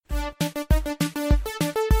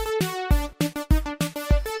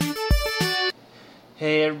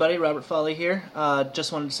Hey everybody, Robert Foley here.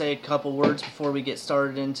 Just wanted to say a couple words before we get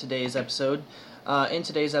started in today's episode. In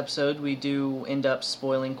today's episode, we do end up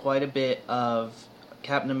spoiling quite a bit of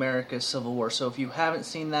Captain America Civil War. So if you haven't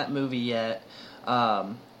seen that movie yet,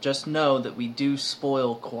 just know that we do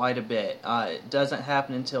spoil quite a bit. It doesn't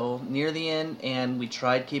happen until near the end, and we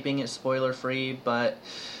tried keeping it spoiler-free, but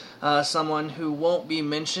someone who won't be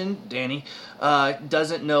mentioned, Danny,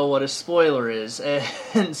 doesn't know what a spoiler is.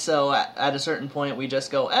 And so at a certain point, we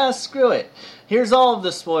just go, screw it. Here's all of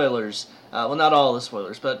the spoilers. Well, not all the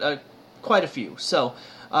spoilers, but quite a few. So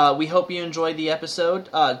we hope you enjoyed the episode.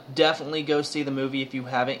 Definitely go see the movie if you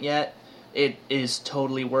haven't yet. It is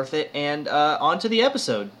totally worth it. And on to the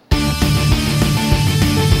episode.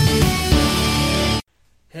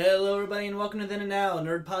 Hello, everybody, and welcome to Then and Now, a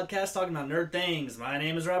nerd podcast talking about nerd things. My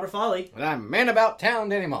name is Robert Foley. And I'm Man About Town,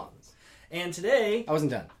 Danny Mons. And today... I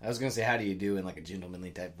wasn't done. I was going to say, how do you do in like a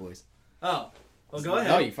gentlemanly type voice? Oh, well, go ahead.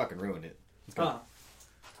 No, you fucking ruined it. Oh.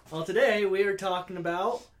 Well, today we are talking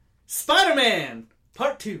about Spider-Man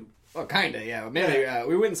Part 2. Well, kind of, yeah. Maybe,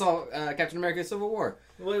 we went and saw Captain America Civil War.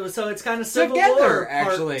 So it's kind of Civil Together, War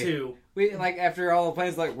actually. Part 2. We, like, after all the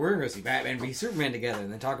plans, like, we're going to go see Batman v Superman together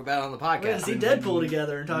and then talk about it on the podcast. We're going to see Deadpool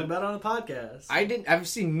together and talk about it on the podcast. I've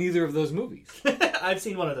seen neither of those movies. I've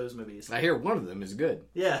seen one of those movies. I hear one of them is good.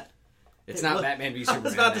 Yeah. It's not Batman v Superman. I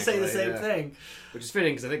was about to say the same thing. Which is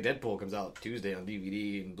fitting, because I think Deadpool comes out Tuesday on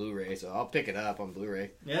DVD and Blu-ray, so I'll pick it up on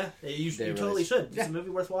Blu-ray. Yeah, you totally should. It's a movie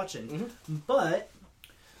worth watching. Mm-hmm. But,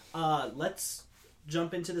 let's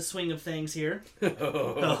jump into the swing of things here. I'm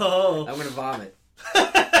going to vomit.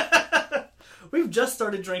 We've just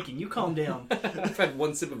started drinking. You calm down. I've had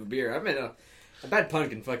one sip of a beer. I mean, a bad pun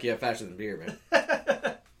can fuck you up faster than beer, man.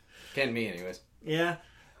 Can me, anyways. Yeah.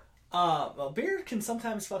 Well, beer can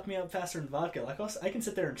sometimes fuck me up faster than vodka. Like, I can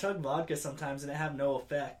sit there and chug vodka sometimes and it have no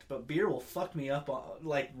effect, but beer will fuck me up,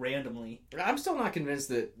 like, randomly. I'm still not convinced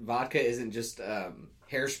that vodka isn't just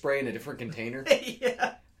hairspray in a different container.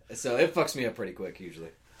 Yeah. So it fucks me up pretty quick,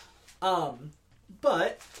 usually.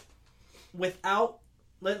 But, without...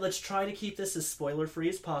 Let's try to keep this as spoiler-free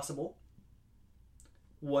as possible.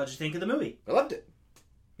 What did you think of the movie? I loved it.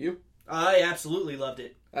 You? I absolutely loved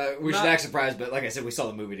it. We should act surprised, but like I said, we saw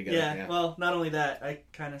the movie together. Yeah, well, not only that, I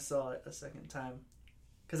kind of saw it a second time.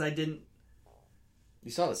 Because I didn't...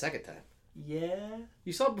 You saw it the second time? Yeah.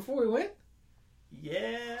 You saw it before we went?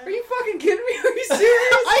 Yeah. Are you fucking kidding me? Are you serious?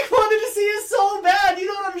 I wanted to see it so bad. You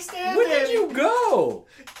don't understand. When did you go?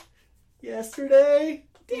 Yesterday.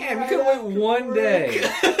 Damn, you could've wait one day.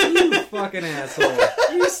 You fucking asshole.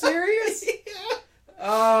 Are you serious? Yeah.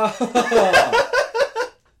 Oh.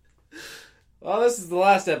 Well, this is the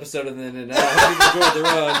last episode of Then and Now. I hope you enjoyed the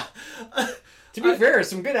run. To be fair,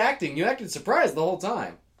 some good acting. You acted surprised the whole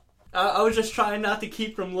time. I was just trying not to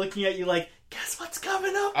keep from looking at you like, guess what's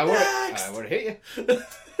coming up next? I would hit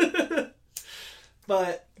you.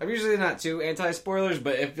 But I'm usually not too anti-spoilers,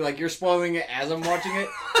 but if like you're spoiling it as I'm watching it,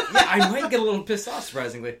 yeah, I might get a little pissed off,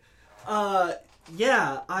 surprisingly.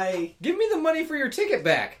 Yeah, Give me the money for your ticket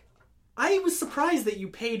back. I was surprised that you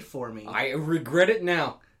paid for me. I regret it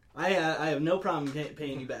now. I have no problem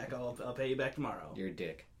paying you back. I'll pay you back tomorrow. You're a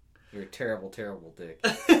dick. You're a terrible, terrible dick.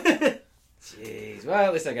 Jeez. Well,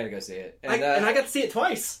 at least I gotta go see it. And I got to see it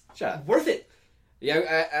twice. Shut up. Worth it.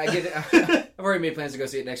 Yeah, I get it. I've already made plans to go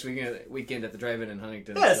see it next weekend at the drive-in in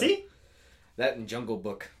Huntington. Yeah, so. see? That and Jungle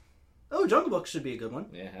Book. Oh, Jungle Book should be a good one.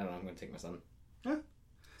 Yeah, I don't know. I'm going to take my son. Yeah.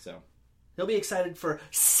 So. He'll be excited for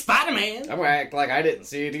Spider-Man. I'm going to act like I didn't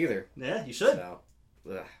see it either. Yeah, you should. So,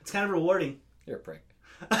 it's kind of rewarding. You're a prick.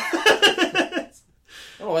 I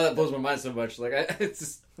don't know why that blows my mind so much. Like, it's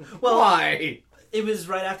just... Well, why? It was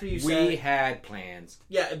right after you said... We had plans.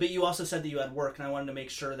 Yeah, but you also said that you had work, and I wanted to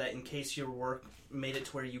make sure that in case your work made it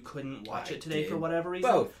to where you couldn't watch it today for whatever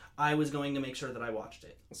reason, both. I was going to make sure that I watched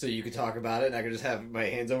it. So you could talk about it, and I could just have my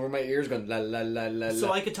hands over my ears going la la la la la.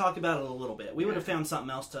 So I could talk about it a little bit. We would have found something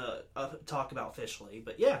else to talk about officially,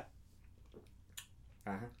 but yeah.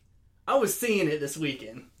 Uh-huh. I was seeing it this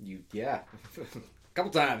weekend. Yeah. A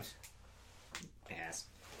couple times. Ass.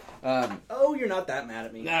 Oh, you're not that mad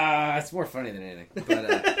at me. Nah, it's more funny than anything.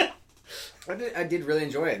 But I did really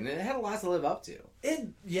enjoy it, and it had a lot to live up to.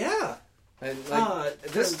 Yeah. And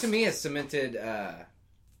this to me has cemented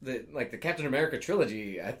the Captain America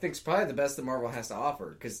trilogy. I think is probably the best that Marvel has to offer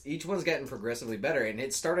because each one's getting progressively better, and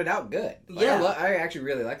it started out good. I actually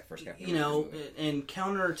really like the first Captain America movie. And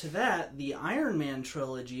counter to that, the Iron Man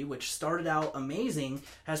trilogy, which started out amazing,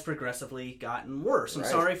 has progressively gotten worse. I'm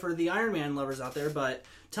sorry for the Iron Man lovers out there, but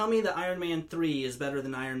tell me that Iron Man 3 is better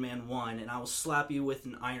than Iron Man 1, and I will slap you with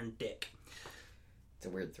an iron dick. It's a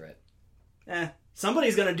weird threat.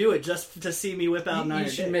 Somebody's gonna do it just to see me whip out an iron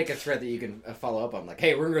dick. You should make a thread that you can follow up on. Like,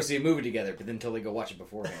 hey, we're gonna go see a movie together, but then totally go watch it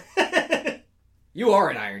beforehand. You are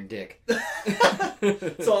an iron dick.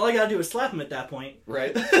 So all I gotta do is slap him at that point.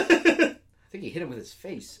 Right. I think he hit him with his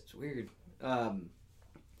face. It's weird.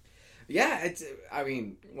 Yeah, it's. I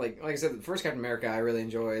mean, like I said, the first Captain America I really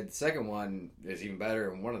enjoyed. The second one is even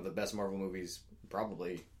better and one of the best Marvel movies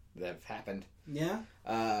probably that have happened. Yeah.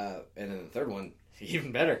 And then the third one,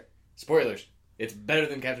 even better. Spoilers. It's better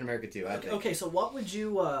than Captain America 2, I think. Okay, so what would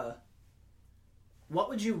you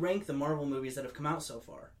rank the Marvel movies that have come out so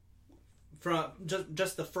far? From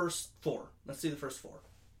just the first 4. Let's do the first 4.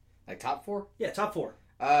 Like top 4? Yeah, top 4.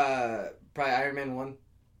 Probably Iron Man 1.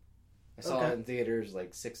 I saw it in theaters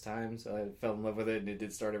like 6 times. I fell in love with it, and it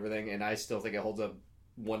did start everything, and I still think it holds up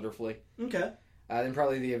wonderfully. Okay. Then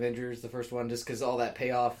probably the Avengers, the first one, just because all that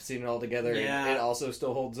payoff, seeing it all together, it also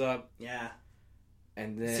still holds up. Yeah.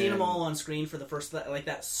 And then seeing them all on screen for the first, like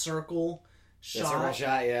that circle shot. That circle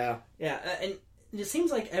shot, yeah. Yeah, and it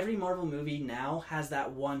seems like every Marvel movie now has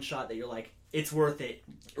that one shot that you're like, it's worth it,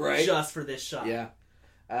 right? Just for this shot. Yeah.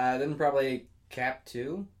 Then probably Cap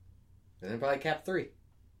 2, and then probably Cap 3.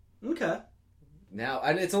 Okay. Now,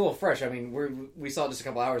 and it's a little fresh. I mean, we saw it just a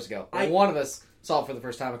couple hours ago. One of us saw it for the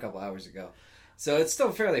first time a couple hours ago. So it's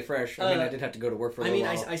still fairly fresh. I mean, I did have to go to work for a little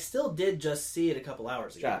while. I still did just see it a couple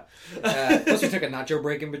hours ago. Plus we took a nacho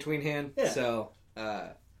break in between hand. Yeah. So,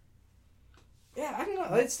 yeah, I don't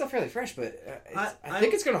know. It's still fairly fresh, but I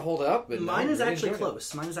think it's going to hold up. But mine is actually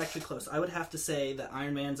close. Mine is actually close. I would have to say that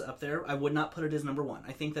Iron Man's up there. I would not put it as number 1.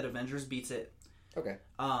 I think that Avengers beats it. Okay.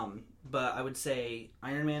 But I would say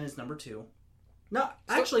Iron Man is number 2. No,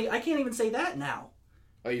 actually, I can't even say that now.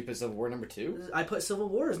 Oh, you put Civil War number 2? I put Civil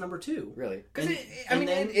War as number 2. Really? Because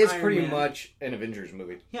it is pretty much an Avengers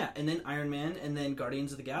movie. Yeah, and then Iron Man, and then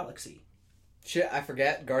Guardians of the Galaxy. Shit, I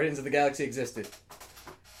forget Guardians of the Galaxy existed.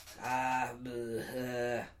 I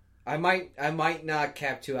might knock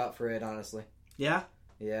Cap 2 out for it, honestly. Yeah?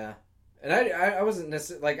 Yeah. And I wasn't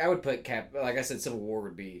necessarily, like, I would put Cap, like I said, Civil War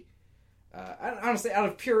would be, honestly, out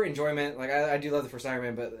of pure enjoyment, like, I do love the first Iron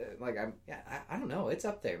Man, but, like, I don't know, it's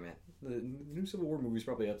up there, man. The new Civil War movie is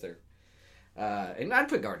probably up there. And I'd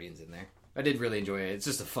put Guardians in there. I did really enjoy it. It's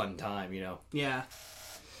just a fun time, you know? Yeah.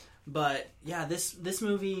 But, yeah, this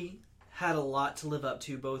movie had a lot to live up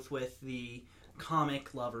to, both with the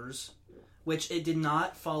comic lovers, which it did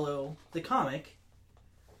not follow the comic.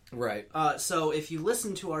 Right. So if you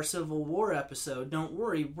listen to our Civil War episode, don't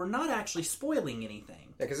worry, we're not actually spoiling anything.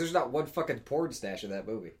 Yeah, because there's not one fucking porn stash of that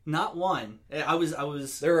movie. Not one. I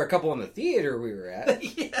was. There were a couple in the theater we were at.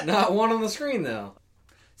 Yeah. Not one on the screen, though.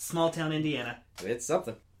 Small town Indiana. It's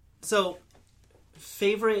something. So,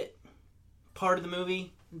 favorite part of the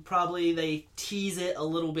movie? Probably they tease it a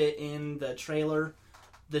little bit in the trailer.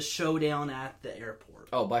 The showdown at the airport.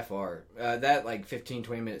 Oh, by far. That, 15,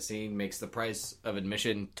 20-minute scene makes the price of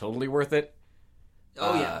admission totally worth it.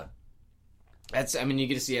 Oh, yeah. You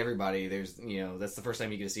get to see everybody. There's, that's the first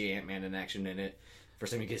time you get to see Ant-Man in action in it.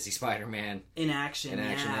 First time you get to see Spider-Man. In action in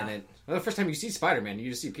it. Well, the first time you see Spider-Man,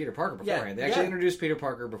 you just see Peter Parker beforehand. They actually introduce Peter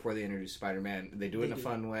Parker before they introduce Spider-Man. They do it in a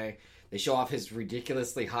fun way. They show off his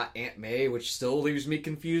ridiculously hot Aunt May, which still leaves me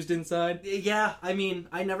confused inside. Yeah, I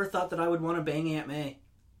never thought that I would want to bang Aunt May.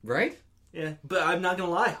 Right? Yeah, but I'm not gonna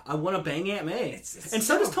lie. I want to bang Aunt May. And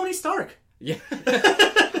so does Tony Stark. Yeah.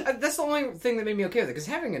 That's the only thing that made me okay with it, because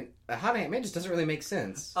having a hot Aunt May just doesn't really make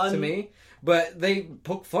sense to me. But they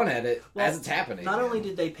poke fun at it as it's happening. Not only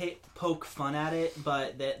did they poke fun at it,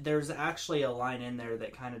 but there's actually a line in there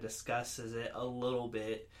that kind of discusses it a little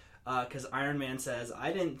bit. Because Iron Man says,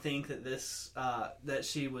 I didn't think that that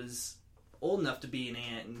she was old enough to be an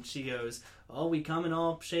aunt. And she goes, oh, we come in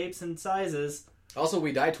all shapes and sizes. Also,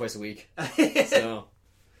 we die twice a week. So,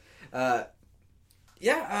 that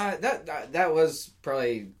was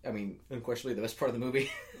probably, unquestionably the best part of the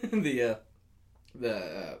movie.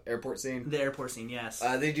 the airport scene. The airport scene, yes.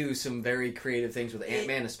 They do some very creative things with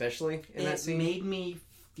Ant-Man, especially in that scene. It made me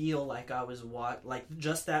feel like I was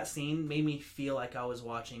just that scene made me feel like I was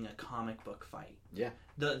watching a comic book fight. Yeah.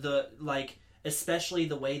 Especially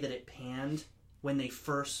the way that it panned when they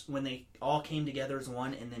all came together as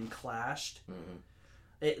one and then clashed. Mm-hmm.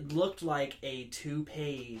 It looked like a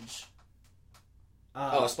 2-page.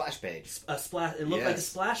 A splash page. It looked like a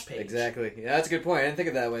splash page. Exactly. Yeah, that's a good point. I didn't think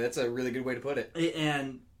of it that way. That's a really good way to put it.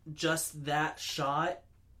 And just that shot,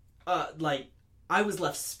 I was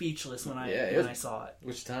left speechless when I saw it.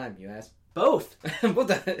 Which time, you asked? Both.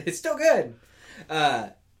 It's still good.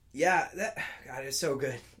 God, it's so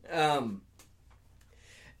good.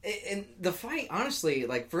 And the fight, honestly,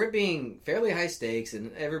 for it being fairly high stakes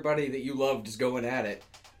and everybody that you love just going at it,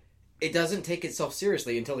 it doesn't take itself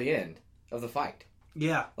seriously until the end of the fight.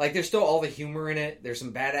 Yeah. Like, there's still all the humor in it. There's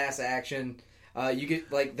some badass action. You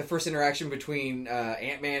get, like, the first interaction between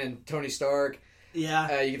Ant-Man and Tony Stark.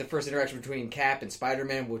 Yeah. You get the first interaction between Cap and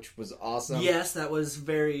Spider-Man, which was awesome. Yes, that was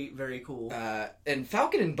very, very cool. And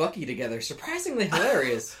Falcon and Bucky together, surprisingly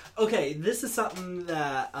hilarious. Okay, this is something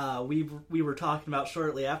that we were talking about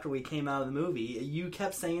shortly after we came out of the movie. You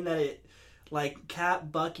kept saying that it, like,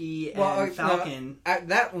 Cap, Bucky, and Falcon...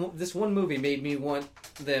 this one movie made me want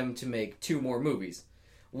them to make 2 more movies.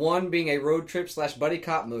 One being a road trip / buddy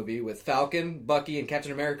cop movie with Falcon, Bucky, and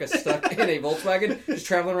Captain America stuck in a Volkswagen, just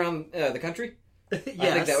traveling around the country. Yes.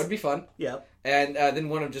 I think that would be fun. Yep. And then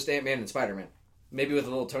one of just Ant-Man and Spider-Man. Maybe with a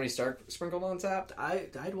little Tony Stark sprinkled on top.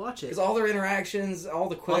 I'd watch it. Because all their interactions, all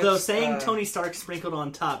the quips... Although saying Tony Stark sprinkled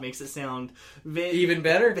on top makes it sound... even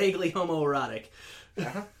better? Vaguely homoerotic.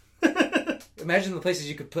 Uh-huh. Imagine the places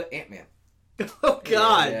you could put Ant-Man. Oh,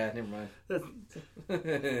 God. Yeah, never mind.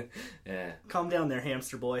 Yeah. Calm down there,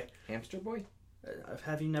 hamster boy. Hamster boy?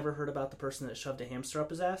 Have you never heard about the person that shoved a hamster up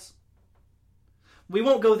his ass? We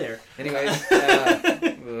won't go there. Anyways,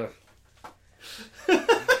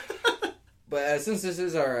 but since this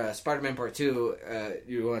is our Spider-Man Part 2,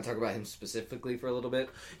 you want to talk about him specifically for a little bit?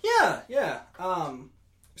 Yeah.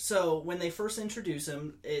 So when they first introduce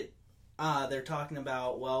him, they're talking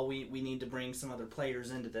about, well, we need to bring some other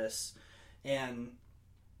players into this, and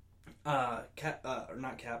Iron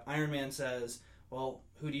Man says, well,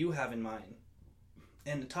 who do you have in mind?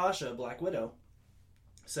 And Natasha, Black Widow,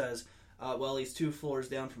 says, well, he's 2 floors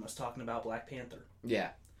down from us, talking about Black Panther. Yeah.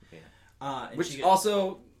 Which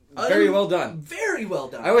also very well done. Very well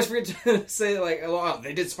done. I always forget to say, like, oh,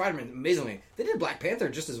 they did Spider-Man amazingly. They did Black Panther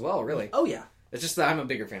just as well, really. Oh, yeah. It's just that I'm a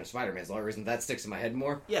bigger fan of Spider-Man. It's the only reason that sticks in my head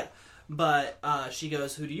more. Yeah. But she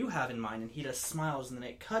goes, who do you have in mind? And he just smiles, and then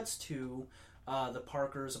it cuts to the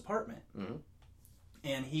Parker's apartment. Mm-hmm.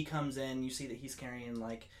 And he comes in, you see that he's carrying,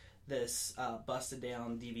 like, this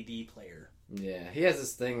busted-down DVD player. Yeah, he has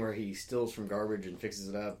this thing where he steals from garbage and fixes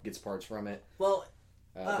it up, gets parts from it. Well,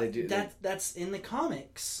 that's in the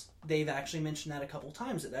comics. They've actually mentioned that a couple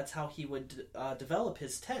times, that's how he would develop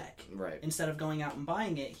his tech. Right. Instead of going out and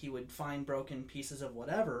buying it, he would find broken pieces of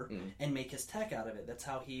whatever and make his tech out of it. That's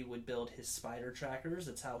how he would build his spider trackers.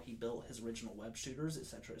 That's how he built his original web shooters,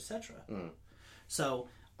 etc., etc. So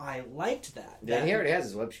I liked that. Yeah, he already has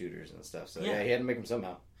his web shooters and stuff, so yeah he had to make them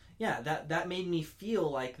somehow. Yeah, that made me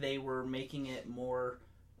feel like they were making it more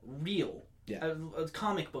real. Yeah. A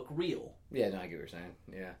comic book real. Yeah, no, I get what you're saying.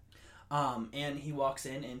 Yeah. And he walks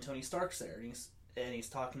in, and Tony Stark's there, and he's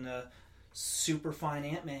talking to super fine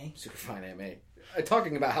Aunt May. Super fine Aunt May.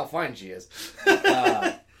 Talking about how fine she is.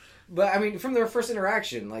 But I mean, from their first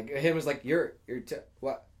interaction, like him was like,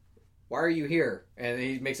 "What? Why are you here?" And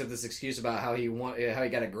he makes up this excuse about how he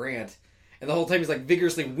got a grant, and the whole time he's like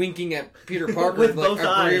vigorously winking at Peter Parker, with like, both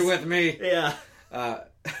 "Agree eyes. with me." Yeah.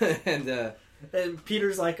 And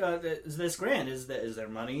Peter's like, "Is this grant? Is there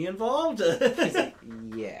money involved?" He's like,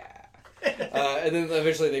 "Yeah." And then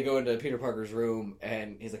eventually they go into Peter Parker's room,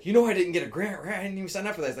 and he's like, I didn't get a grant, right? I didn't even sign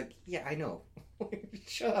up for that. He's like, yeah, I know.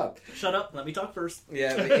 Shut up. Shut up. Let me talk first.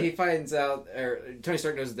 Yeah, but he finds out, or Tony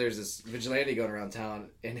Stark knows that there's this vigilante going around town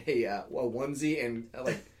in a onesie and,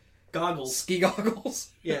 like... goggles. Ski goggles.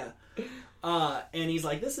 Yeah. And he's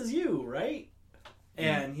like, this is you, right?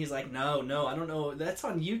 And he's like, no, I don't know. That's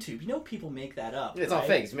on YouTube. You know people make that up. Yeah, it's right? all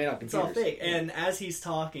fake. It's made on computers. It's all fake. And as he's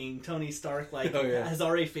talking, Tony Stark has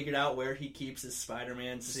already figured out where he keeps his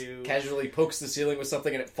Spider-Man suit. Casually pokes the ceiling with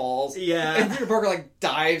something and it falls. Yeah. And Peter Parker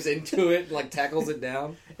dives into it and tackles it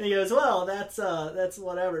down. And he goes, well, that's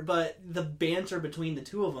whatever. But the banter between the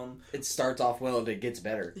two of them, it starts off well and it gets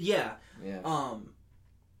better. Yeah. Yeah.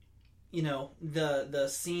 The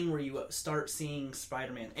scene where you start seeing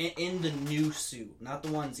Spider-Man in the new suit, not the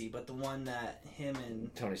onesie, but the one that him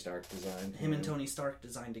and Tony Stark designed. And Tony Stark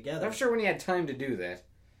designed together. I'm sure when he had time to do that.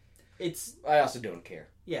 I also don't care.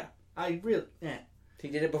 Yeah, I really. He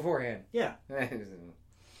did it beforehand. Yeah.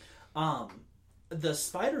 The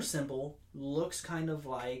spider symbol looks kind of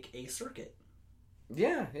like a circuit.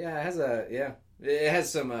 Yeah, it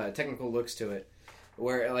has some technical looks to it.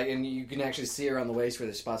 Where and you can actually see around the waist where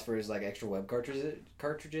there's spots for his extra web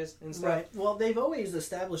cartridges and stuff. Right. Well, they've always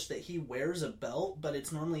established that he wears a belt, but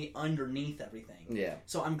it's normally underneath everything. Yeah.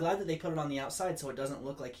 So I'm glad that they put it on the outside, so it doesn't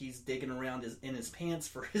look like he's digging around in his pants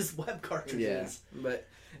for his web cartridges. Yeah. But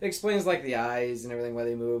it explains the eyes and everything why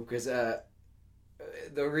they move because the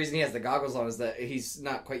reason he has the goggles on is that he's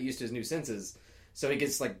not quite used to his new senses, so he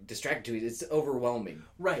gets distracted to it. It's overwhelming.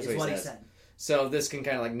 Right. Is what he said. So this can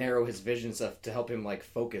kind of narrow his vision stuff to help him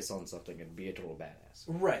focus on something and be a total badass.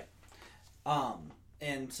 Right.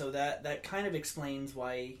 and so that kind of explains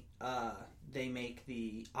why they make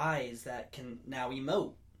the eyes that can now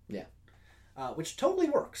emote. Yeah. Which totally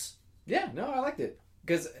works. Yeah, no, I liked it.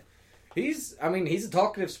 Because he's a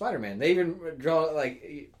talkative Spider-Man. They even draw,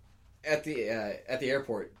 like, at the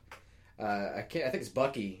airport. I think it's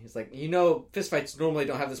Bucky. It's like, fistfights normally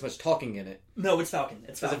don't have this much talking in it. No, it's Falcon.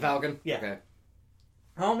 Is it Falcon? Yeah. Okay.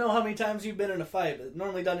 I don't know how many times you've been in a fight, but it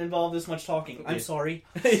normally doesn't involve this much talking. I'm sorry.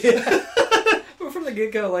 But from the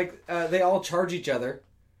get-go, like, they all charge each other.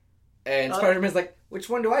 And Spider-Man's like, which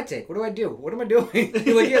one do I take? What do I do? What am I doing?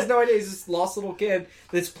 Like, he has no idea. He's this lost little kid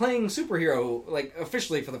that's playing superhero, like,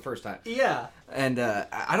 officially for the first time. Yeah. And,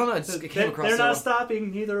 I don't know. It came across They're not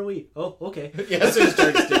stopping. Neither are we. Oh, okay. Yeah, so he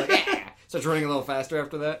starts doing, like, starts running a little faster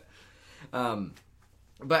after that.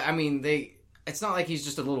 But, I mean, it's not like he's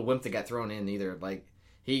just a little wimp that got thrown in either. Like,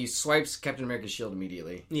 he swipes Captain America's shield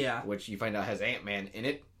immediately. Yeah. Which you find out has Ant-Man in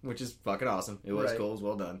it, which is fucking awesome. It was cool. It was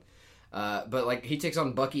well done. But, like, he takes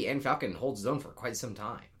on Bucky and Falcon and holds his own for quite some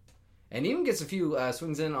time. And even gets a few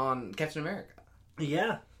swings in on Captain America.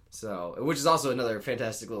 Yeah. So, which is also another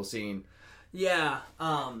fantastic little scene. Yeah.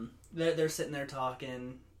 They're sitting there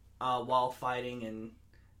talking while fighting, and,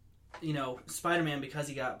 Spider-Man, because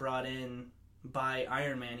he got brought in by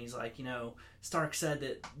Iron Man, he's like, Stark said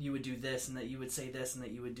that you would do this, and that you would say this, and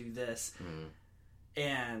that you would do this.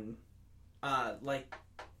 Mm. And, like,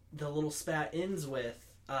 the little spat ends with,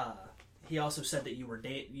 he also said that you were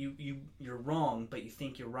you're wrong, but you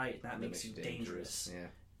think you're right, and that makes you dangerous. Yeah.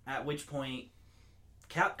 At which point,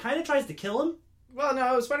 Cap kind of tries to kill him. Well,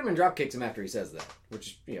 no, Spider-Man drop kicks him after he says that,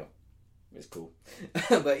 which is cool.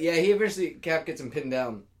 But yeah, he eventually Cap gets him pinned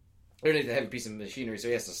down underneath a heavy piece of machinery, so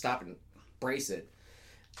he has to stop and brace it.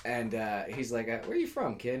 And he's like, "Where are you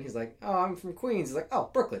from, kid?" And he's like, "Oh, I'm from Queens." He's like, "Oh,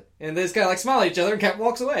 Brooklyn." And they just kind of like smile at each other, and Cap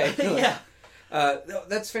walks away. Yeah.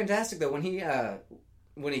 That's fantastic though. When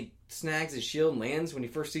he snags his shield and lands, when he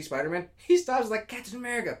first sees Spider-Man, he stops like, "Captain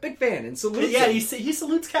America, big fan," and salutes him. He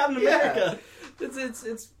salutes Captain America.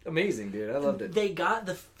 It's amazing, dude. I loved it. They got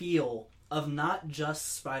the feel of not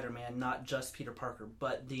just Spider-Man, not just Peter Parker,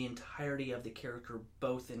 but the entirety of the character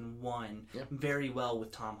both in one very well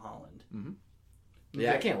with Tom Holland. Mm-hmm.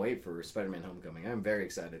 Yeah, I can't wait for Spider-Man Homecoming. I'm very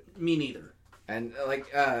excited. Me neither. And,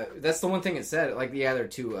 that's the one thing it said. Like, yeah, there are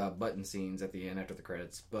two button scenes at the end after the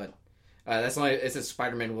credits, but that's only, it says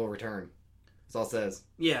Spider-Man will return. That's all it says.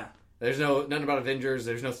 Yeah. There's nothing about Avengers.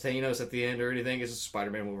 There's no Thanos at the end or anything. It's just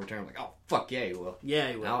Spider-Man will return. I'm like, oh, fuck yeah, he will. Yeah,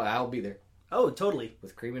 he will. I'll be there. Oh, totally.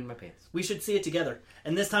 With cream in my pants. We should see it together.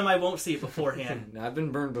 And this time I won't see it beforehand. I've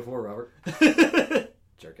been burned before, Robert.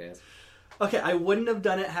 Jerk ass. Okay, I wouldn't have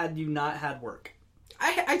done it had you not had work.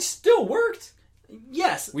 I still worked.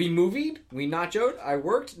 Yes. We movied. We nachoed. I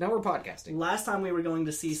worked. Now we're podcasting. Last time we were going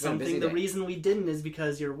to see something, the reason we didn't is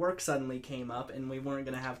because your work suddenly came up and we weren't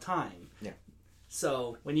going to have time. Yeah.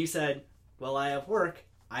 So, when you said, well, I have work,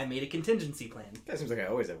 I made a contingency plan. That seems like I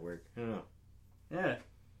always have work. I don't know. Yeah.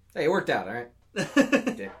 Hey, it worked out, alright?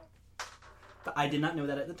 Okay. But I did not know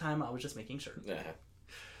that at the time. I was just making sure.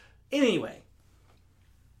 Anyway.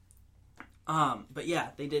 But yeah,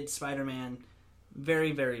 they did Spider-Man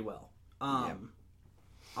very, very well. I'm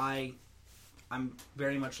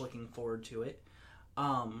very much looking forward to it.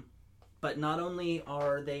 But not only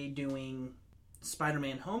are they doing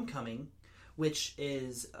Spider-Man Homecoming, which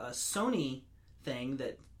is a Sony thing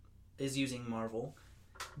that is using Marvel,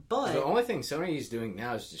 but the only thing Sony is doing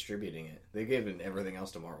now is distributing it. They've given everything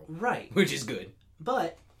else to Marvel. Right. Which is good.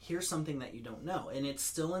 But here's something that you don't know, and it's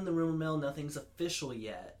still in the rumor mill, nothing's official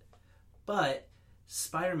yet. But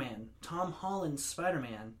Spider-Man, Tom Holland's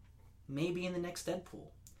Spider-Man, may be in the next Deadpool.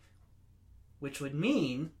 Which would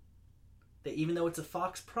mean that even though it's a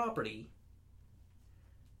Fox property,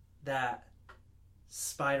 that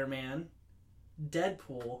Spider-Man,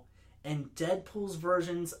 Deadpool, and Deadpool's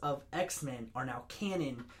versions of X-Men are now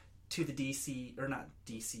canon to the DC, or not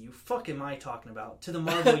DC, you fuck am I talking about? To the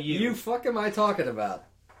Marvel U. You fuck am I talking about?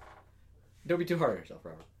 Don't be too hard on yourself,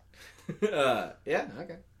 Robert. Yeah,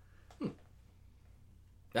 okay.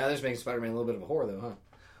 Now they're just making Spider-Man a little bit of a whore, though, huh?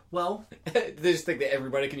 Well... They just think that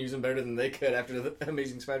everybody can use him better than they could after the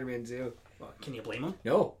Amazing Spider-Man 2. Well, can you blame him?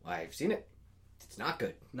 No, I've seen it. It's not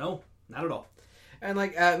good. No, not at all. And,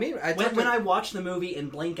 like, when I watch the movie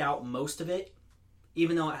and blank out most of it,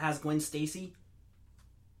 even though it has Gwen Stacy...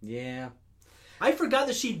 Yeah. I forgot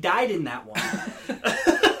that she died in that one.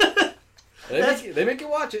 They make you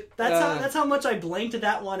watch it. That's how much I blanked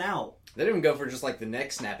that one out. They didn't even go for just, like, the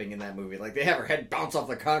neck snapping in that movie. Like, they have her head bounce off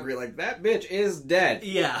the concrete. Like, that bitch is dead.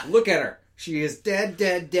 Yeah. Look at her. She is dead,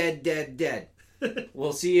 dead, dead, dead, dead.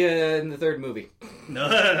 We'll see you in the third movie.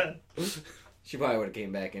 No. She probably would have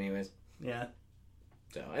came back anyways. Yeah.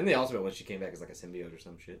 So, and the Ultimate when she came back as like a symbiote or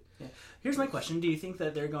some shit. Yeah. Here's my question: do you think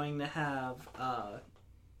that they're going to have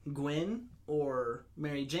Gwen or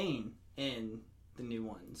Mary Jane in the new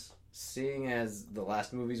ones? Seeing as the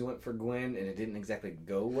last movies went for Gwen and it didn't exactly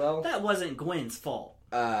go well, that wasn't Gwen's fault.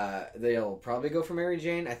 They'll probably go for Mary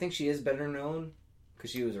Jane. I think she is better known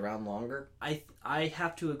because she was around longer. I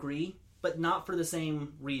have to agree, but not for the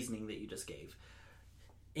same reasoning that you just gave.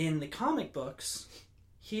 In the comic books,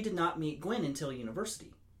 he did not meet Gwen until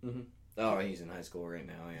university. Mm-hmm. Oh, he's in high school right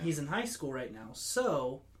now. Yeah, he's in high school right now,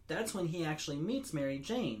 so that's when he actually meets Mary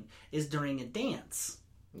Jane. Is during a dance.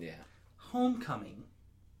 Yeah. Homecoming.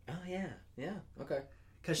 Oh yeah, yeah, okay.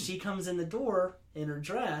 Because she comes in the door in her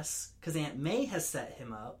dress because Aunt May has set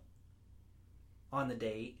him up on the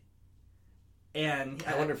date. And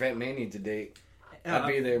I wonder if Aunt May needs a date. I'd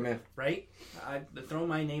be there, man. Right? I'd throw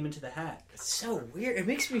my name into the hat. It's so weird. It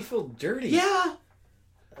makes me feel dirty. Yeah.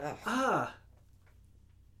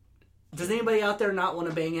 Does anybody out there not want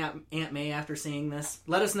to bang Aunt May after seeing this?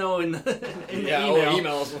 Let us know in the email.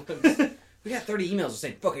 Emails. We got 30 emails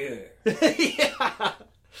saying "fuck yeah." Yeah.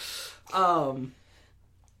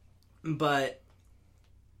 But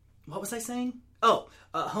what was I saying? Oh,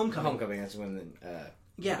 Homecoming. Homecoming. That's when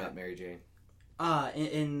met Mary Jane.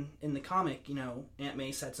 In the comic, Aunt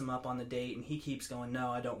May sets him up on the date, and he keeps going, "No,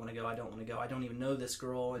 I don't want to go. I don't want to go. I don't even know this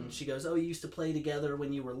girl." And she goes, "Oh, you used to play together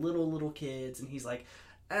when you were little kids." And he's like,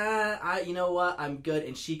 you know what? I'm good."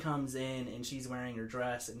 And she comes in, and she's wearing her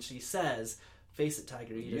dress, and she says, "Face it,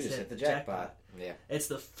 Tiger, you just hit the jackpot." Yeah, it's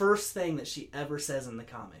the first thing that she ever says in the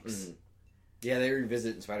comics. Mm-hmm. Yeah, they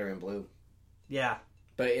revisit in Spider-Man Blue. Yeah,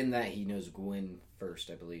 but in that he knows Gwen first,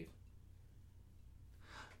 I believe.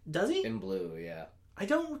 Does he? In Blue, yeah. I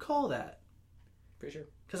don't recall that. Pretty sure.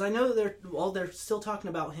 Because I know they're still talking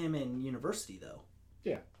about him in university, though.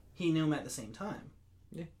 Yeah. He knew him at the same time.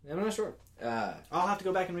 Yeah, I'm not sure. I'll have to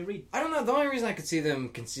go back and reread. I don't know. The only reason I could see them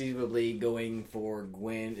conceivably going for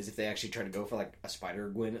Gwen is if they actually try to go for like a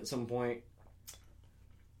Spider-Gwen at some point.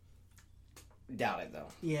 Doubt it, though.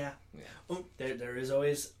 Yeah. Oh, there is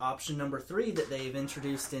always option number 3 that they've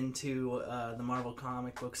introduced into the Marvel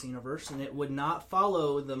comic books universe, and it would not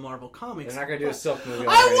follow the Marvel comics. They're not going to do a Silk movie.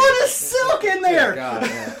 I want a Silk in there! Oh, God,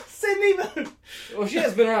 yeah. Send me... Well, she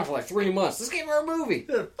has been around for like 3 months. Let's give her a movie.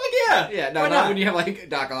 Fuck yeah! Yeah, no, not when you have like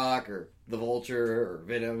Doc Ock or the Vulture or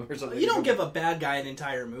Venom or something. You don't give a bad guy an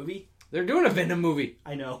entire movie. They're doing a Venom movie.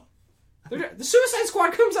 I know. The Suicide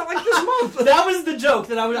Squad comes out like this month. That was the joke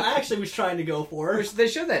that I actually was trying to go for. They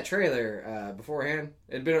showed that trailer beforehand.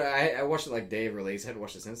 I watched it like day of release. I hadn't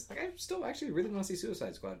watched it since. Like, I still actually really want to see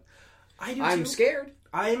Suicide Squad. I do. I'm scared.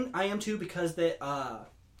 I am too, because the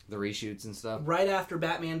reshoots and stuff. Right after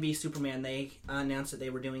Batman v Superman, they announced that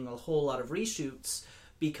they were doing a whole lot of reshoots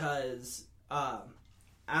because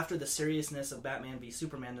after the seriousness of Batman v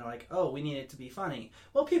Superman, they're like, "Oh, we need it to be funny."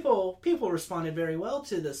 Well, people responded very well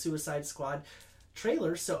to the Suicide Squad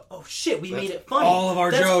trailer, so we made it funny. All of our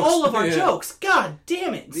jokes. All of our jokes. God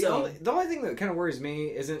damn it! The only thing that kind of worries me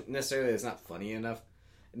isn't necessarily that it's not funny enough.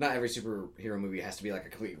 Not every superhero movie has to be like a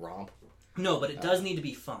complete romp. No, but it does need to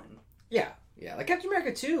be fun. Yeah. Like Captain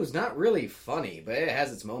America 2 is not really funny, but it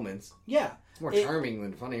has its moments. Yeah. It's more charming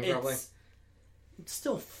than funny, probably. It's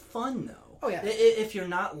still fun, though. Oh, yeah. If you're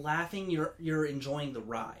not laughing, you're enjoying the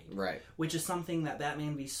ride. Right. Which is something that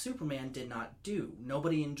Batman v Superman did not do.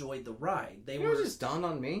 Nobody enjoyed the ride. It just dawned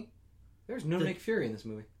on me. There's no Nick Fury in this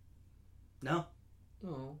movie. No.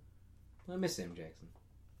 Oh. I miss Sam Jackson.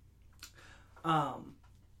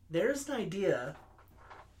 There's an idea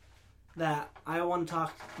that I want to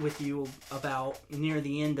talk with you about near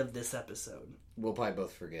the end of this episode. We'll probably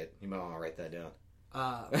both forget. You might want to write that down.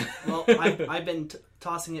 Well, I've been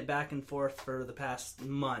tossing it back and forth for the past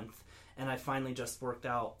month, and I finally just worked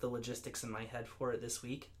out the logistics in my head for it this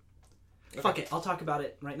week. Okay. Fuck it, I'll talk about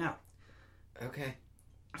it right now. Okay.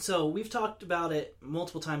 So, we've talked about it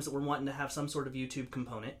multiple times that we're wanting to have some sort of YouTube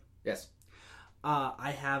component. Yes.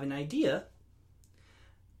 I have an idea.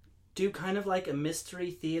 Do kind of like a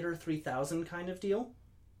Mystery Theater 3000 kind of deal,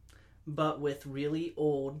 but with really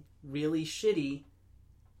old, really shitty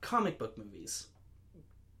comic book movies.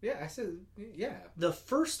 Yeah, I said, yeah. The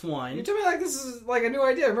first one... You told me like this is like a new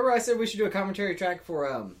idea. Remember I said we should do a commentary track for,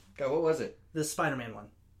 God, what was it? The Spider-Man one.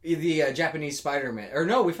 The Japanese Spider-Man. Or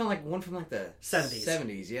no, we found like one from like the 70s.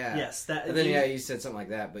 70s, yeah. Yes. And then, you said something like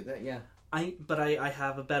that, but yeah. I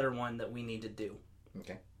have a better one that we need to do.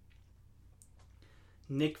 Okay.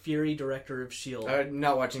 Nick Fury, director of S.H.I.E.L.D.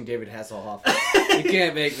 Not watching David Hasselhoff. You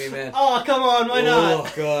can't make me, man. Oh, come on, why not?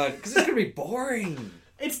 Oh, God. Because it's going to be boring.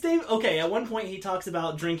 It's Dave. Okay, at one point he talks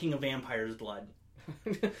about drinking a vampire's blood.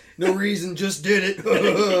 No reason, just did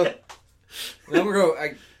it.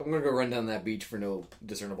 I'm gonna go run down that beach for no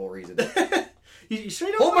discernible reason. You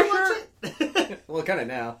straight up my shirt. Well, kind of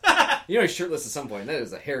now. You know he's shirtless at some point. That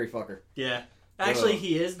is a hairy fucker. Yeah, actually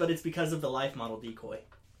he is, but it's because of the life model decoy.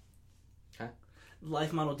 Huh?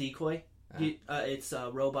 Life model decoy. It's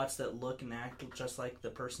robots that look and act just like the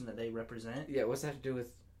person that they represent. Yeah, what's that have to do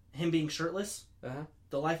with him being shirtless? Uh-huh.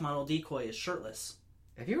 The life model decoy is shirtless.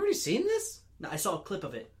 Have you already seen this? No, I saw a clip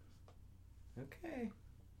of it. Okay.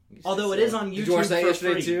 Although it is on YouTube. Did you watch that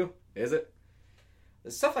yesterday free. too? Is it?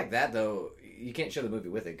 Stuff like that though, you can't show the movie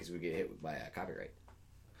with it because we get hit by copyright.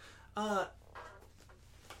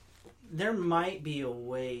 There might be a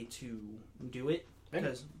way to do it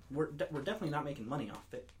because we're definitely not making money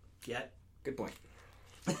off it yet. Good point.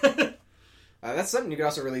 That's something you could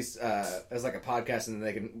also release as like a podcast, and then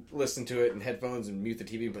they can listen to it in headphones and mute the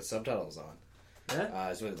TV and put subtitles on. Yeah,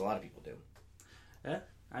 that's what a lot of people do. Yeah,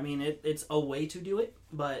 I mean it's a way to do it,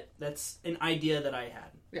 but that's an idea that I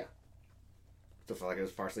had. Yeah, still feel like it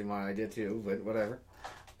was partially my idea too, but whatever.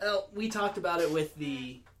 Well, we talked about it with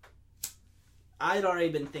I'd already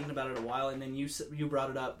been thinking about it a while, and then you brought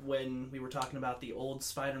it up when we were talking about the old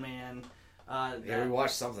Spider-Man. Yeah, we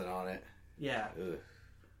watched something on it. Yeah. Ugh.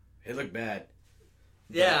 It looked bad.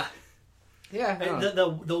 Yeah. Yeah.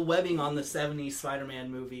 The webbing on the 70s Spider-Man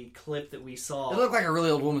movie clip that we saw. It looked like a really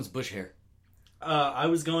old woman's bush hair. I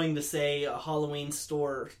was going to say Halloween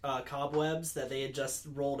store cobwebs that they had just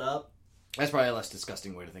rolled up. That's probably a less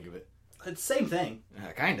disgusting way to think of it. It's the same thing.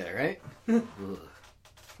 Kinda, right?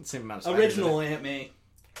 Same amount of original Aunt May.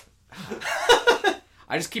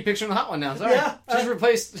 I just keep picturing the hot one now. Sorry. Yeah. Just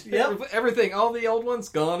replaced everything. All the old ones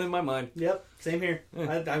gone in my mind. Yep. Same here.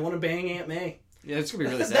 Yeah. I want to bang Aunt May. Yeah, it's going to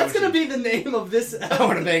be really sad. That's going to be the name of this episode. I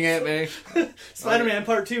want to bang Aunt May. Spider-Man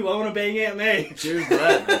Part 2, I want to bang Aunt May. Cheers to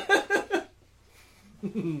that.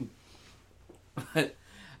 But,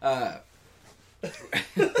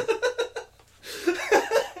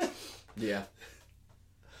 yeah.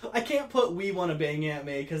 I can't put "we want to bang Aunt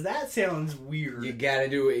May" because that sounds weird. You gotta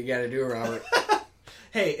do what you gotta do, Robert.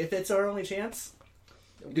 Hey, if it's our only chance,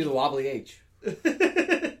 do the wobbly H or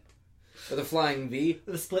the flying V.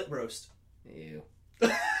 The split roast. Ew.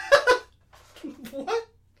 What?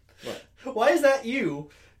 What? Why is that you?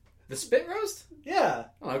 The spit roast? Yeah.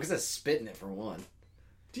 Oh, because that's spit in it for one.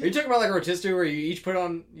 Are you talking about like a rotisserie where you each put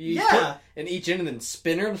on and each in and then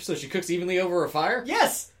spin her so she cooks evenly over a fire?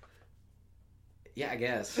 Yes. Yeah, I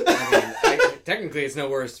guess. I mean, technically it's no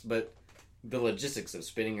worse, but the logistics of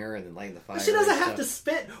spinning her and then lighting the fire. But she doesn't have to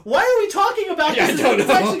spit. Why are we talking about this? I don't know.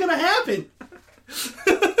 It's actually going to happen.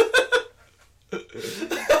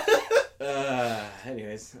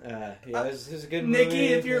 Anyways, yeah, this is a good Nikki,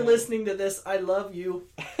 movie. if you're listening to this, I love you.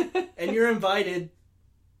 And you're invited.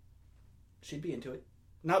 She'd be into it.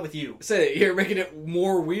 Not with you. Say you're making it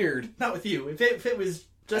more weird. Not with you. If it was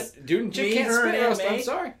just dude and chick me, can't her, spit and roast. Aunt May, I'm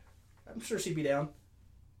sorry. I'm sure she'd be down.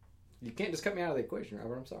 You can't just cut me out of the equation,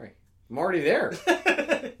 Robert. I'm sorry. I'm already there.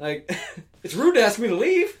 Like, it's rude to ask me to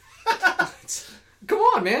leave. Come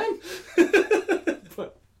on, man.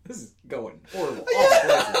 But this is going horrible.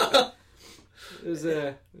 Awful. It was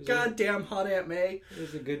goddamn hot Aunt May. It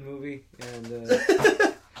was a good movie, and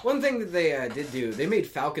one thing that they did do, they made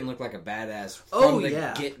Falcon look like a badass from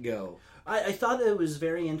the get-go. I thought it was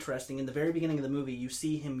very interesting. In the very beginning of the movie, you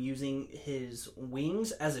see him using his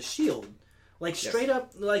wings as a shield. Like, straight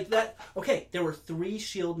up, like that. Okay, there were 3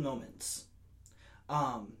 shield moments.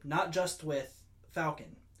 Not just with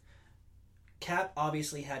Falcon. Cap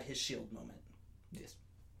obviously had his shield moment. Yes.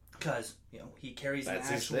 Because, he carries an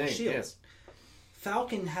That's actual his thing, shield. Yes.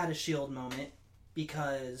 Falcon had a shield moment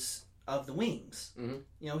because of the wings.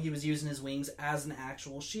 Mm-hmm. He was using his wings as an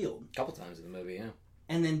actual shield. A couple times in the movie, yeah.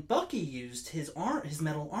 And then Bucky used his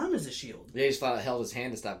metal arm as a shield. Yeah, he just held his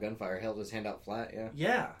hand to stop gunfire. Held his hand out flat, yeah.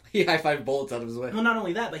 Yeah. He high-fived bullets out of his way. Well, not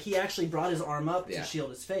only that, but he actually brought his arm up to shield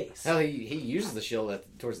his face. Hell, he uses the shield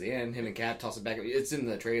towards the end. Him and Cap toss it back. It's in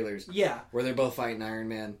the trailers. Yeah. Where they're both fighting Iron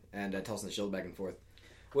Man and tossing the shield back and forth.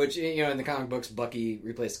 Which, in the comic books, Bucky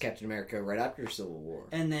replaced Captain America right after Civil War.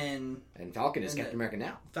 And Falcon is Captain America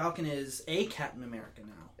now. Falcon is a Captain America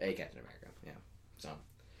now. A Captain America, yeah. So,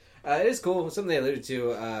 it is cool. Something they alluded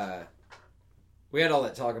to. We had all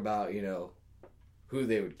that talk about, who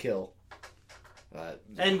they would kill.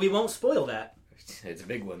 And we won't spoil that. It's a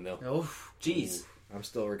big one, though. Oh, jeez. I'm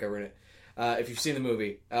still recovering it. If you've seen the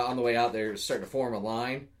movie, on the way out, they're starting to form a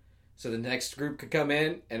line. So the next group could come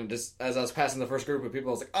in, and just as I was passing the first group of people,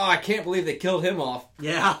 I was like, oh, I can't believe they killed him off.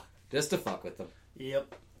 Yeah. Just to fuck with them.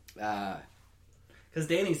 Yep. Because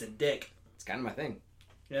Danny's a dick. It's kind of my thing.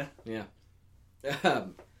 Yeah. Yeah.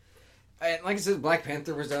 And like I said, Black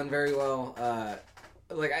Panther was done very well.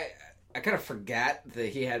 I kind of forgot that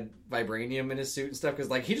he had vibranium in his suit and stuff, because,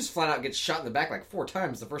 like, he just flat out gets shot in the back, like, 4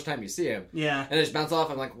 times the first time you see him. Yeah. And they just bounce off.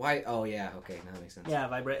 I'm like, why? Oh, yeah, okay, now that makes sense. Yeah,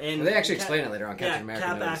 and they actually explain it later on Captain America.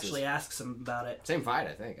 Cap actually asks him about it. Same fight,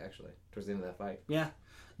 I think, actually, towards the end of that fight. Yeah.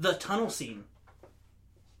 The tunnel scene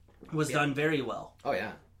was done very well. Oh,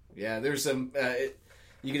 yeah. Yeah, there's some...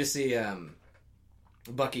 you get to see...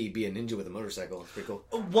 Bucky be a ninja with a motorcycle. It's pretty cool.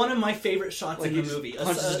 One of my favorite shots in the movie.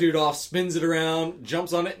 Punches the dude off, spins it around,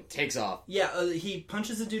 jumps on it, and takes off. Yeah, he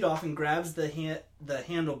punches the dude off and grabs the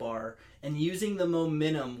handlebar, and using the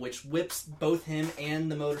momentum, which whips both him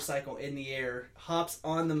and the motorcycle in the air, hops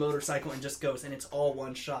on the motorcycle and just goes, and it's all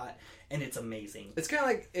one shot, and it's amazing. It's kind of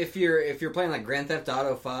like if you're playing like Grand Theft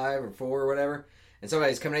Auto 5 or 4 or whatever, and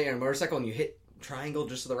somebody's coming at you on a motorcycle, and you hit triangle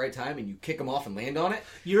just at the right time and you kick them off and land on it,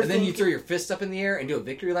 then you throw your fist up in the air and do a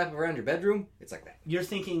victory lap around your bedroom. It's like that. You're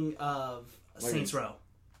thinking of Saints Row.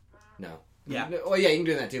 No. Yeah. Well, yeah, you can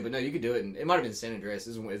do that too, but no, you could do it. It might have been San Andreas.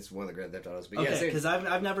 It's one of the Grand Theft Autos. But okay, because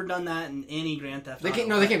I've never done that in any Grand Theft Auto.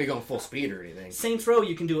 They can't be going full speed or anything. Saints Row,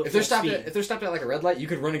 you can do it if they're stopped at like a red light, you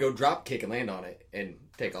could run and go drop kick and land on it and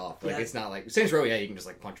take off. Like it's not like Saints Row. Yeah, you can just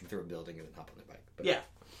like punch them through a building and then hop on their bike. But yeah.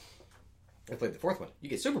 I played the 4th one. You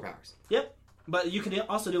get superpowers. Yep. But you can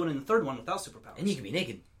also do it in the 3rd one without superpowers. And you can be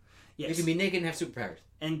naked. Yes. You can be naked and have superpowers.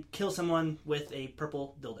 And kill someone with a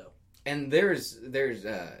purple dildo. And there's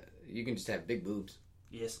you can just have big boobs.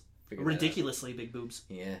 Yes. Ridiculously big boobs.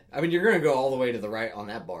 Yeah. I mean, you're going to go all the way to the right on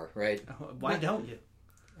that bar, right? Why don't you?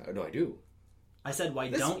 No, I do. I said, why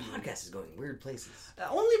don't you? This podcast is going weird places.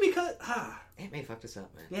 Only because... Aunt May fucked us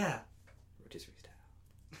up, man. Yeah. Rotisserie style.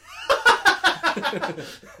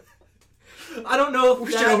 I don't know if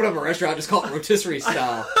we should open up a restaurant just call it rotisserie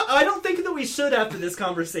style. I don't think that we should after this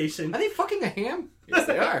conversation. Are they fucking a ham? Yes,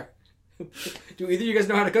 they are. Do either of you guys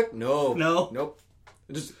know how to cook? No. Nope.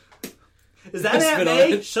 Just is that Aunt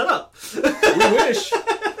May? Shut up. We wish.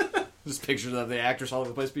 Just pictures of the actress all over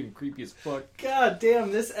the place being creepy as fuck. God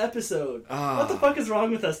damn, this episode. What the fuck is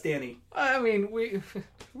wrong with us, Danny? I mean, we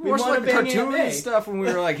watched like cartoons and stuff when we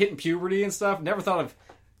were like hitting puberty and stuff. Never thought of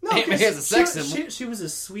Aunt May as a sex symbol. She was a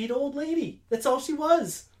sweet old lady. That's all she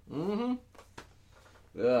was. Mm-hmm.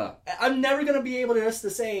 Yeah. I'm never going to be able to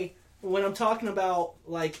say, when I'm talking about,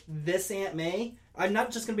 like, this Aunt May, I'm not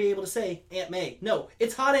just going to be able to say Aunt May. No,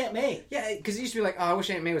 it's hot Aunt May. Yeah, because it used to be like, oh, I wish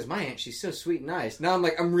Aunt May was my aunt. She's so sweet and nice. Now I'm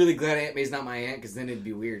like, I'm really glad Aunt May's not my aunt, because then it'd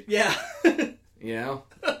be weird. Yeah. You know?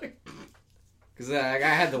 Because I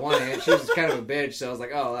had the one aunt. She was kind of a bitch, so I was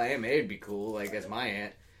like, oh, Aunt May would be cool, like, as my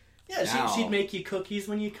aunt. Yeah, she'd make you cookies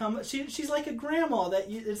when you come. She's like a grandma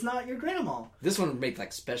it's not your grandma. This one would make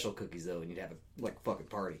like special cookies though, and you'd have a like fucking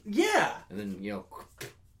party. Yeah. And then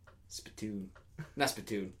spittoon, not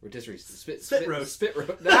spittoon, rotisserie spit roast. Spit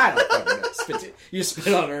roast. I don't fucking know. Spittoon. You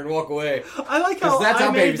spit on her and walk away. I like how I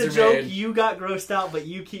made the joke. Made. You got grossed out, but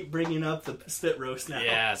you keep bringing up the spit roast now.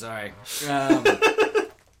 Yeah, sorry. It's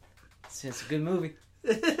a good movie.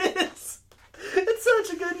 It's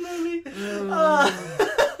such a good movie.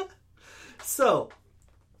 So,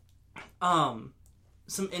 some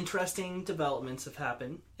interesting developments have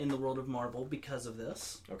happened in the world of Marvel because of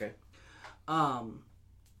this. Okay.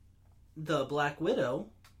 The Black Widow,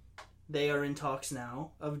 they are in talks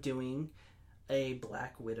now of doing a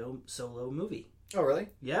Black Widow solo movie. Oh, really?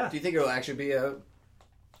 Yeah. Do you think it'll actually be a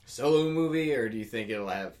solo movie, or do you think it'll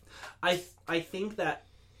have... I think that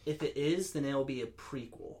if it is, then it'll be a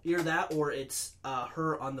prequel. Either that, or it's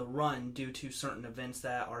her on the run due to certain events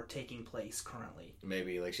that are taking place currently.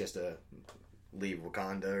 Maybe like she has to leave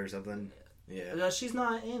Wakanda or something. Yeah. She's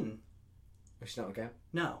not in. She's not okay.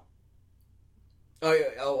 No. Oh yeah.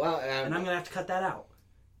 Oh well. And I'm gonna have to cut that out.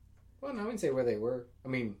 Well, no, I wouldn't say where they were. I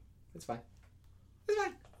mean, it's fine. It's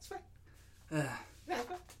fine. It's fine. Yeah, it's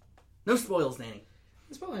fine. No spoils, Danny.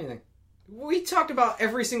 Don't spoil anything. We talked about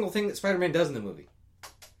every single thing that Spider-Man does in the movie.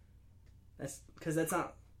 That's because that's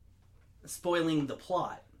not spoiling the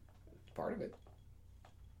plot. Part of it.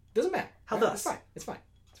 Doesn't matter. How thus? It's fine. It's fine.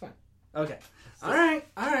 It's fine. Okay. All right.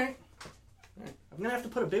 I'm gonna have to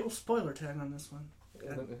put a big old spoiler tag on this one.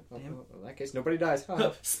 In that case, nobody dies.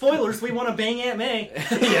 Huh? Spoilers. We want to bang Aunt May.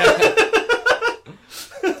 Yeah.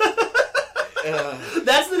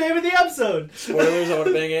 That's the name of the episode. Spoilers. I want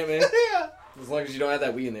to bang Aunt May. Yeah. As long as you don't have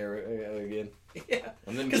that "we" in there again. Yeah.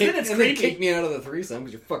 And then kick me out of the threesome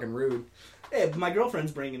because you're fucking rude. Hey, my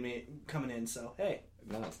girlfriend's coming in, so hey.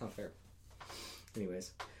 No, it's not fair.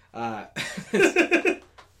 Anyways, it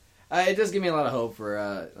does give me a lot of hope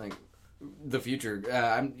for like the future.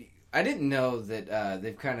 I didn't know that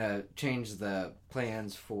they've kind of changed the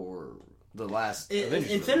plans for the last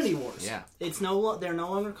Infinity Wars. Yeah, they're no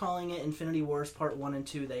longer calling it Infinity Wars Part 1 and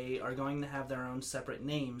 2. They are going to have their own separate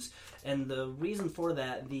names, and the reason for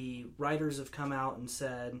that, the writers have come out and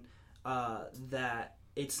said that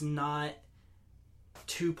it's not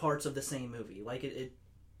two parts of the same movie.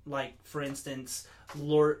 Like for instance,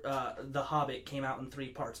 The Hobbit came out in 3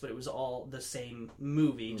 parts, but it was all the same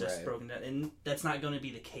movie, just broken down, and that's not going to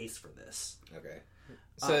be the case for this. Okay.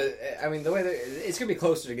 So, I mean, the way it's going to be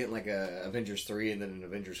closer to getting like a Avengers 3 and then an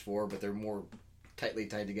Avengers 4, but they're more tightly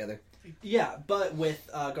tied together. Yeah, but with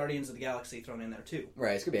Guardians of the Galaxy thrown in there too.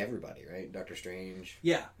 Right, it's going to be everybody, right? Doctor Strange.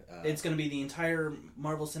 Yeah, it's going to be the entire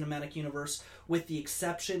Marvel Cinematic Universe with the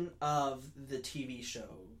exception of the TV show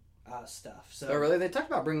stuff. So, oh, really? They talked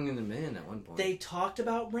about bringing them in at one point. They talked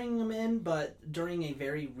about bringing them in, but during a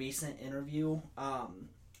very recent interview,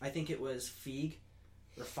 I think it was Feige,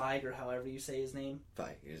 or Feige, or however you say his name.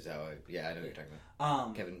 Feige is how I know what you're talking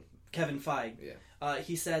about. Kevin Feige. Yeah.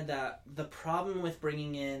 He said that the problem with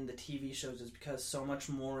bringing in the TV shows is because so much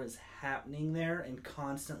more is happening there and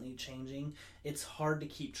constantly changing. It's hard to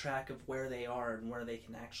keep track of where they are and where they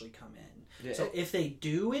can actually come in. Yeah. So if they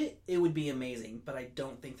do it, it would be amazing, but I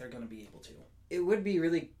don't think they're going to be able to. It would be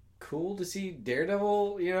really cool to see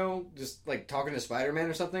Daredevil, just like talking to Spider-Man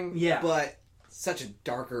or something. Yeah. But such a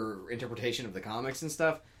darker interpretation of the comics and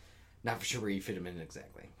stuff. Not for sure where you fit him in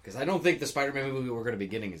exactly. Because I don't think the Spider-Man movie we're going to be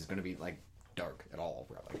getting is going to be, like, dark at all,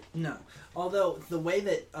 probably. No. Although, the way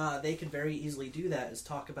that they could very easily do that is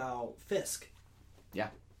talk about Fisk. Yeah.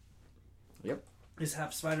 Yep. Is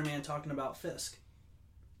have Spider-Man talking about Fisk.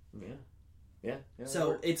 Yeah.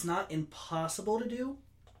 So, it's not impossible to do.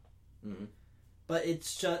 Mm-hmm. But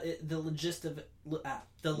it's just... the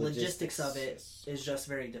logistics of it is just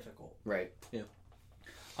very difficult. Right. Yeah.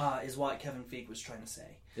 Is what Kevin Feige was trying to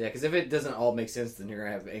say. Yeah, because if it doesn't all make sense, then you're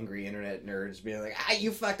going to have angry internet nerds being like,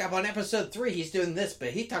 you fucked up on episode 3, he's doing this,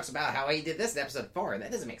 but he talks about how he did this in episode 4, and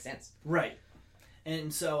that doesn't make sense. Right.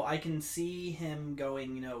 And so I can see him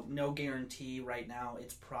going, no guarantee right now.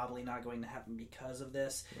 It's probably not going to happen because of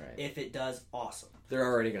this. Right. If it does, awesome. They're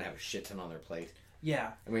already going to have a shit ton on their plate.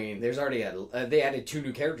 Yeah. I mean, there's already they added 2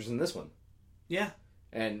 new characters in this one. Yeah.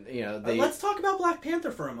 And, let's talk about Black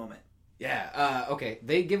Panther for a moment. Yeah, okay.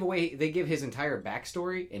 They give his entire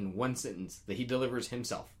backstory in one sentence that he delivers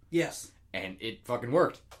himself. Yes. And it fucking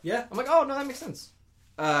worked. Yeah. I'm like, oh, no, that makes sense.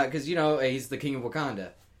 Because, he's the king of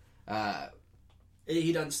Wakanda.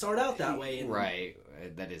 He doesn't start out that way. Right.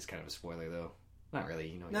 That is kind of a spoiler, though. Not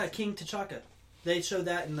really, No, King T'Chaka. They showed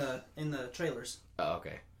that in the trailers. Oh,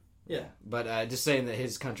 okay. Yeah. But just saying that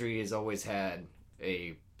his country has always had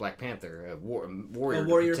a Black Panther, a warrior. A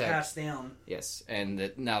warrior passed down. Yes,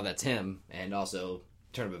 and now that's him, and also,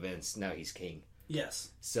 turn of events, now he's king. Yes.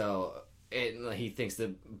 So, he thinks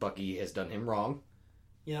that Bucky has done him wrong.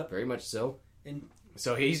 Yep. Very much so. And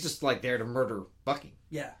so he's just like there to murder Bucky.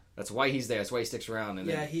 Yeah. That's why he's there. That's why he sticks around. And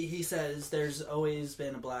yeah, he says there's always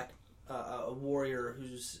been a warrior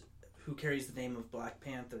who carries the name of Black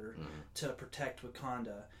Panther to protect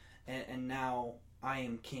Wakanda, and now I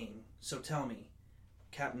am king. So tell me,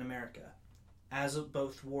 Captain America, as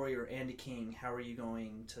both warrior and a king, how are you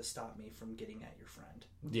going to stop me from getting at your friend?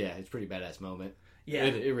 Yeah, it's a pretty badass moment. Yeah.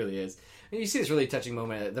 It really is. And you see this really touching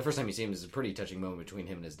moment. The first time you see him is a pretty touching moment between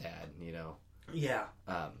him and his dad, Yeah.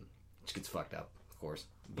 Which gets fucked up, of course.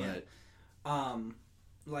 But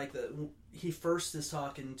he first is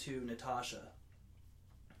talking to Natasha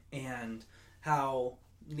and how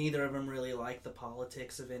neither of them really like the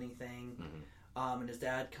politics of anything. Mm-hmm. And his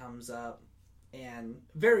dad comes up and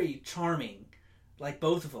very charming, like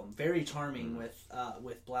both of them, very charming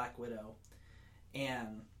with Black Widow,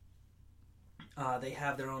 and they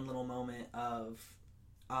have their own little moment of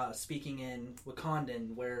speaking in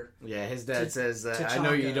Wakandan, where his dad says, "I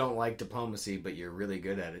know you don't like diplomacy, but you're really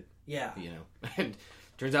good at it." Yeah, and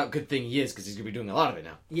turns out good thing he is because he's gonna be doing a lot of it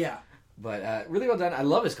now. Yeah, but really well done. I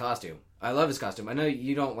love his costume. I know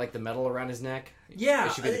you don't like the metal around his neck. Yeah,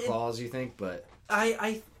 it should be the claws, you think, but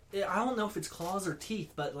I don't know if it's claws or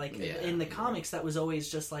teeth, but in the comics that was always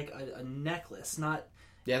just like a necklace, not.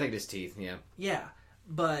 Yeah, I think it's teeth. Yeah. Yeah,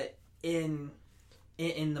 but in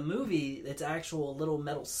the movie, it's actual little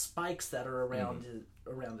metal spikes that are around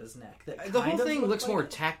his neck. That the whole thing looks more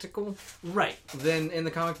tactical, right, than in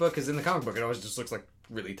the comic book. Because in the comic book, it always just looks like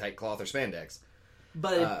really tight cloth or spandex.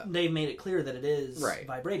 But they made it clear that it is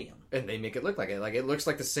vibranium, and they make it look like it. Like it looks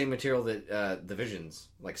like the same material that the Vision's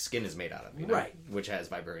skin is made out of, right? Which has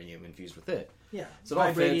vibranium infused with it. Yeah, so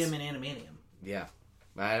vibranium and adamantium. Yeah,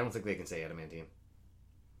 I don't think they can say adamantium.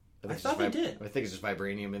 I thought they did. I think it's just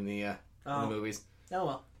vibranium in the movies. Oh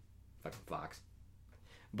well, fucking Fox.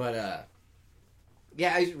 But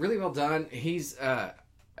Yeah, he's really well done. He's a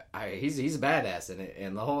badass in it,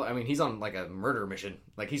 and the whole. I mean, he's on like a murder mission.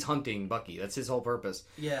 Like he's hunting Bucky. That's his whole purpose.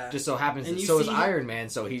 Yeah. Just so happens that so is Iron Man.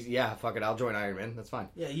 So he's fuck it. I'll join Iron Man. That's fine.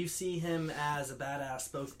 Yeah, you see him as a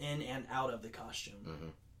badass both in and out of the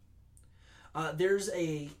costume. Mm-hmm. There's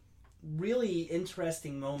a really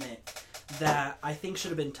interesting moment that I think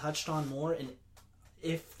should have been touched on more, and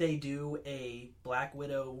if they do a Black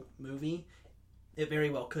Widow movie, it very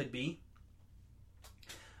well could be.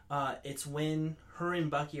 It's when her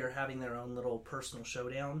and Bucky are having their own little personal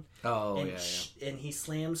showdown. Oh, and yeah. And he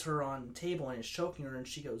slams her on the table and is choking her, and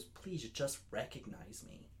she goes, "Please, just recognize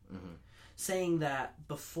me." Mm-hmm. Saying that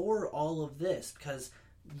before all of this, because,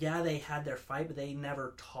 yeah, they had their fight, but they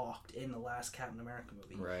never talked in the last Captain America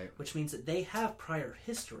movie. Right. Which means that they have prior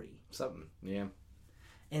history. Something, yeah.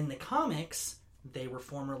 In the comics, they were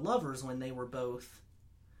former lovers when they were both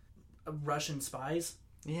Russian spies.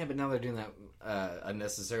 Yeah, but now they're doing that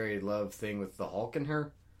unnecessary love thing with the Hulk and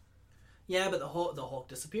her. Yeah, but the Hulk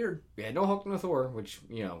disappeared. Yeah, no Hulk, no Thor, which,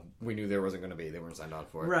 we knew there wasn't going to be. They weren't signed on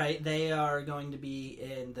for it. Right, they are going to be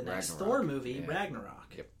in the next Thor movie, yeah.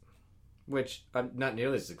 Ragnarok. Yep. Which I'm not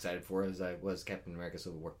nearly as excited for as I was Captain America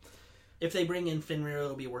Civil War. If they bring in Fenrir,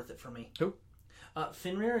 it'll be worth it for me. Who?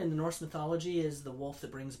 Fenrir in the Norse mythology is the wolf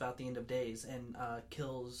that brings about the end of days and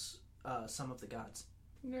kills some of the gods.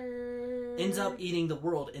 Nerd. Ends up eating the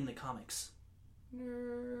world in the comics.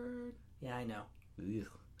 Nerd. Yeah, I know.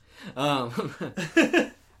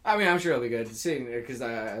 I mean, I'm sure it'll be good seeing because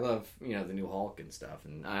I love the new Hulk and stuff,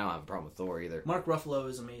 and I don't have a problem with Thor either. Mark Ruffalo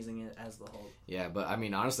is amazing as the Hulk. Yeah, but I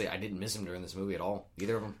mean, honestly, I didn't miss him during this movie at all.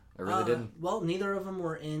 Either of them, I really didn't. Well, neither of them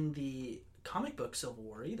were in the comic book Civil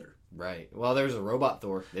War either. Right. Well, there's a robot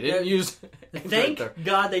Thor. They didn't use. Thank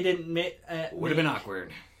God they didn't. Would have been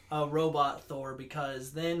awkward. A robot Thor,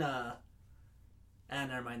 because then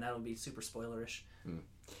never mind, that would be super spoilerish.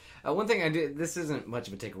 One thing I did, this isn't much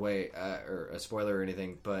of a takeaway or a spoiler or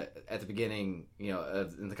anything, but at the beginning,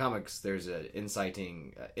 in the comics, there's an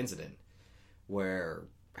inciting incident where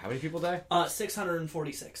how many people die?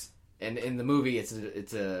 646. And in the movie, it's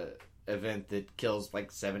a event that kills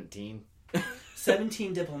like 17.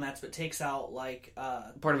 17 diplomats, but takes out like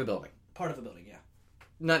part of a building. Part of a building, yeah.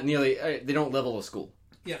 Not nearly. They don't level a school.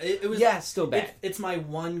 Yeah, it was. Yeah, it's still bad. It's my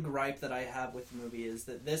one gripe that I have with the movie is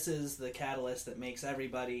that this is the catalyst that makes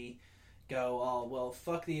everybody go, "Oh well,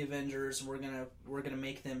 fuck the Avengers. We're gonna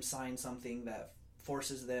make them sign something that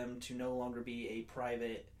forces them to no longer be a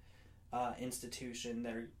private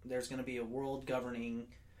institution. There's going to be a world governing,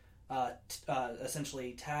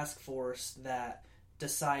 essentially task force that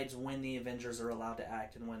decides when the Avengers are allowed to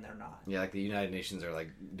act and when they're not." Yeah, like the United Nations are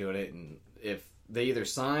like doing it, and if they either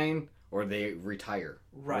sign or they retire,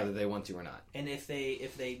 right, whether they want to or not. And if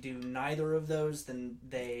they do neither of those, then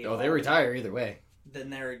they retire either way. Then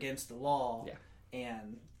they're against the law. Yeah,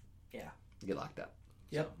 and yeah, get locked up.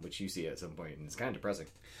 Yep, so, which you see at some point, and it's kind of depressing.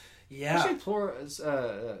 Yeah, actually, poor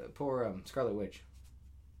Scarlet Witch.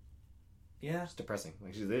 Yeah, it's depressing.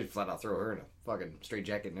 Like they flat out throw her in a fucking straight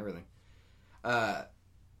jacket and everything.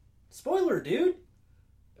 Spoiler, dude.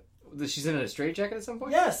 She's in a straight jacket at some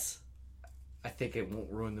point. Yes. I think it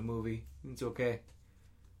won't ruin the movie. It's okay.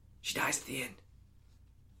 She dies at the end.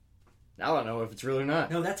 I don't know if it's real or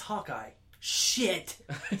not. No, that's Hawkeye. Shit.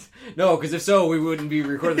 No, because if so, we wouldn't be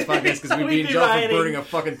recording this podcast because we'd be in jail for burning a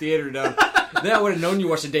fucking theater down. Then I would have known you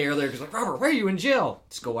watched a day earlier because, like, Robert, why are you in jail?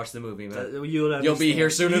 Just go watch the movie, man. You'll be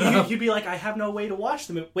here soon enough. You'd be like, I have no way to watch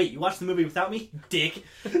the movie. Wait, you watched the movie without me? Dick.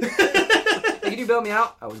 Hey, can you bail me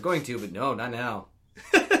out? I was going to, but no, not now.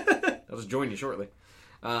 I'll just join you shortly.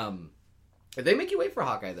 They make you wait for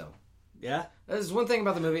Hawkeye, though. Yeah. There's one thing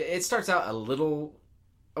about the movie. It starts out a little,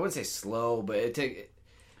 I wouldn't say slow, but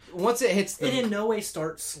once it hits the... It in no way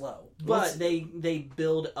starts slow, but they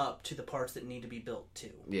build up to the parts that need to be built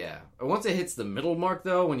too. Yeah. Once it hits the middle mark,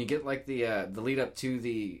 though, when you get like the lead up to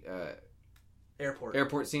the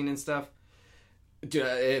airport scene and stuff,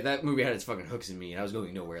 dude, that movie had its fucking hooks in me, and I was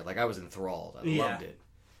going nowhere. Like, I was enthralled. I loved it.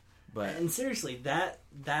 But and seriously, that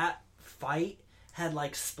fight had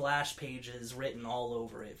like splash pages written all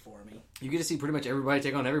over it for me. You get to see pretty much everybody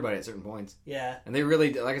take on everybody at certain points. Yeah. And they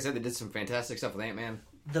really, like I said, they did some fantastic stuff with Ant-Man.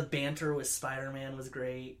 The banter with Spider-Man was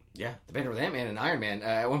great. Yeah, the banter with Ant-Man and Iron Man.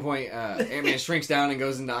 At one point, Ant-Man shrinks down and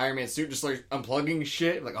goes into Iron Man's suit, just like unplugging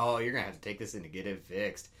shit. Like, oh, you're going to have to take this in to get it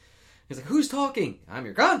fixed. He's like, who's talking? I'm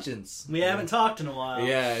your conscience. We haven't talked in a while.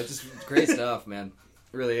 Yeah, it's just great stuff, man.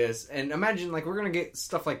 It really is. And imagine, like, we're going to get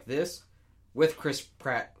stuff like this with Chris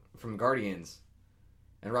Pratt from Guardians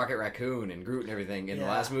and Rocket Raccoon and Groot and everything. In the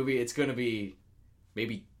last movie, it's going to be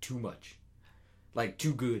maybe too much. Like,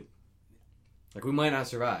 too good. Like, we might not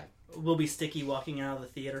survive. We'll be Sticky walking out of the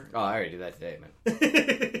theater. Oh, I already did that today, man.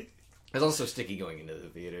 There's also Sticky going into the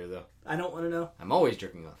theater, though. I don't want to know. I'm always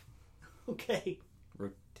jerking off. Okay.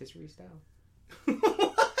 Rotisserie style?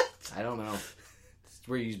 What? I don't know. It's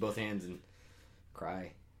where you use both hands and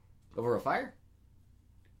cry. Over a fire?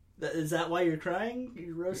 Is that why you're crying?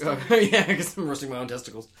 You're roasting? Yeah, because I'm roasting my own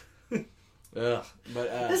testicles. Ugh.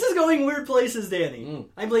 But, this is going weird places, Danny.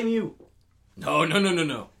 I blame you. No.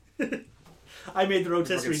 I made the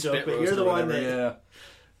rotisserie joke, but you're the one that... Yeah.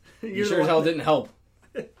 You sure as hell didn't help.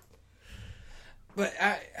 But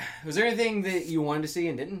was there anything that you wanted to see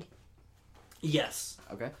and didn't? Yes.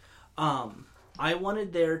 Okay. I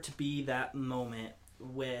wanted there to be that moment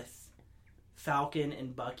with Falcon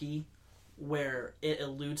and Bucky where it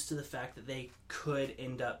alludes to the fact that they could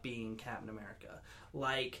end up being Captain America.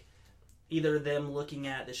 Like, either them looking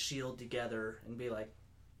at the shield together and be like,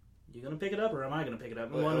 you gonna pick it up or am I gonna pick it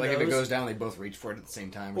up? Like if it goes down, they both reach for it at the same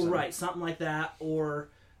time or something? Right, something like that. Or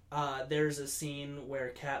there's a scene where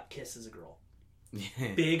Cap kisses a girl.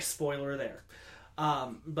 Big spoiler there.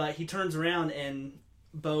 But he turns around and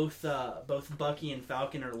both Bucky and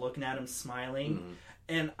Falcon are looking at him smiling. Mm-hmm.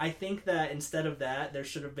 And I think that instead of that, there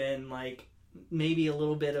should have been like maybe a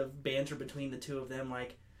little bit of banter between the two of them,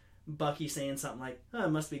 like Bucky saying something like, oh, it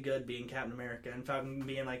must be good being Captain America, and Falcon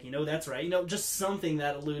being like, that's right. Just something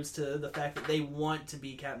that alludes to the fact that they want to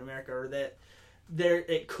be Captain America, or that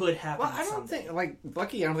it could happen. Well, I don't think,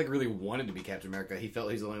 Bucky, I don't think really wanted to be Captain America. He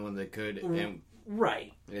felt he's the only one that could. And,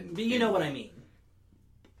 right. But you know what I mean.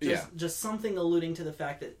 Just something alluding to the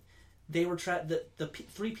fact that they were the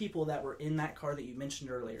three people that were in that car that you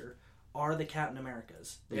mentioned earlier are the Captain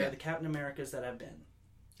Americas. They are the Captain Americas that have been.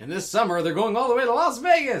 And this summer, they're going all the way to Las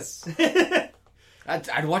Vegas.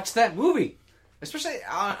 I'd watch that movie. Especially,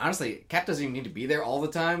 honestly, Cap doesn't even need to be there all the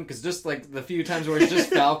time, because just like the few times where it's just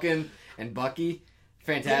Falcon and Bucky,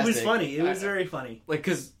 fantastic. It was funny. It was very funny. Like,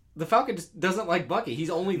 because the Falcon just doesn't like Bucky. He's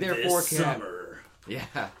only there for Cap. This summer,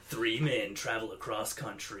 3 men travel across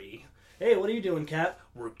country. Hey, what are you doing, Cap?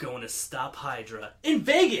 We're going to stop Hydra in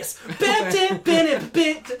Vegas.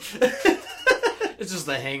 It's just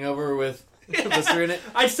The Hangover with Lister in it.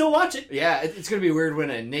 I'd still watch it. Yeah, it's going to be weird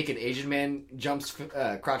when a naked Asian man jumps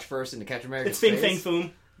crotch first into Captain America's face. face. It's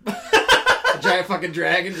Fing Fang Foom. A giant fucking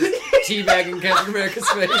dragon just teabagging Captain America's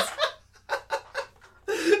face.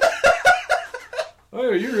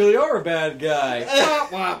 Oh, you really are a bad guy. Wah,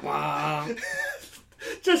 wah, wah.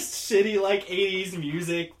 Just shitty, 80s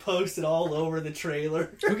music posted all over the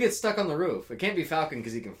trailer. Who gets stuck on the roof? It can't be Falcon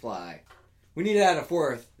because he can fly. We need to add a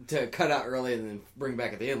fourth to cut out early and then bring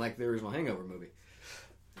back at the end like the original Hangover movie.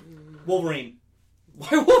 Wolverine. Why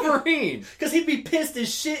Wolverine? Because he'd be pissed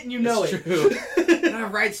as shit and it's it. True. I don't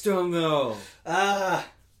have rights to him, though.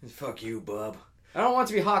 Fuck you, bub. I don't want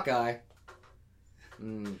to be Hawkeye.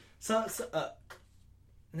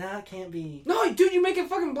 Nah, it can't be. No, dude, you make it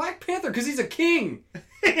fucking Black Panther because he's a king.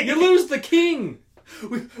 You lose the king.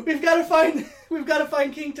 We've got to find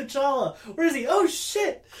King T'Challa. Where is he? Oh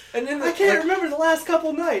shit! And then I can't remember the last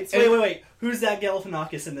couple nights. Wait. Who's that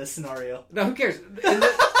Galifianakis in this scenario? No, who cares?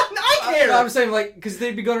 I care. I'm saying because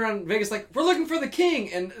they'd be going around Vegas we're looking for the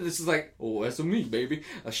king, and this is oh, that's me, baby,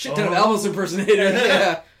 a shit ton of Elvis impersonators.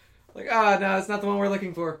 Yeah. No, it's not the one we're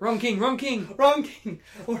looking for. Wrong king.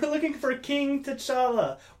 We're looking for King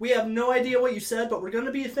T'Challa. We have no idea what you said, but we're going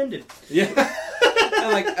to be offended. Yeah.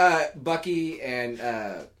 And Bucky and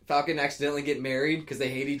Falcon accidentally get married because they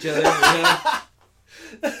hate each other.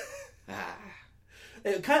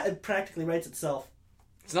 It practically writes itself.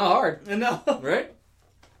 It's not hard. No. Right?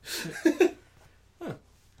 Huh.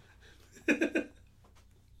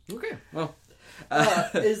 Okay, well.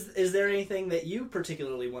 Is there anything that you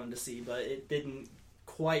particularly wanted to see, but it didn't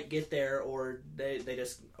quite get there, or they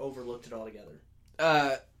just overlooked it altogether?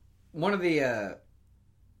 One of the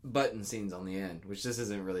button scenes on the end, which this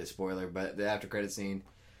isn't really a spoiler, but the after credit scene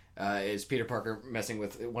is Peter Parker messing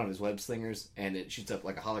with one of his web slingers, and it shoots up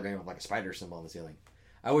a hologram of a spider symbol on the ceiling.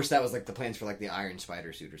 I wish that was the plans for the Iron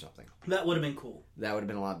Spider suit or something. That would have been cool. That would have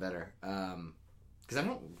been a lot better. Because I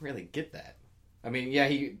don't really get that. I mean, yeah,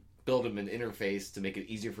 he build him an interface to make it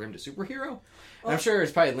easier for him to superhero. I'm sure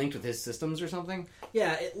it's probably linked with his systems or something.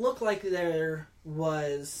 Yeah, it looked like there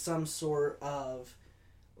was some sort of,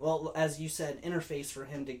 as you said, interface for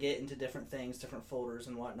him to get into different things, different folders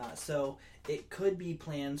and whatnot. So it could be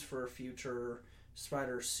plans for future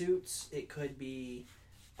Spider suits. It could be,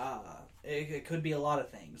 it could be a lot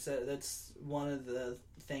of things. That's one of the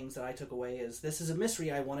things that I took away is this is a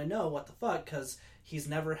mystery. I want to know what the fuck, because he's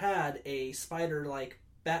never had a spider-like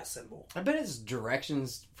bat symbol. I bet it's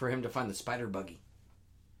directions for him to find the spider buggy.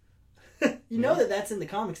 You know that's in the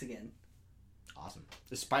comics again. Awesome.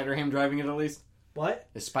 Is Spider-Ham driving it at least? What?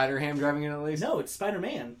 Is Spider-Ham driving it at least? No, it's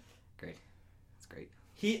Spider-Man. Great. That's great.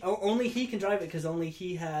 Only he can drive it because only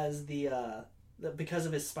he has the because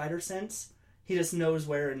of his spider sense. He just knows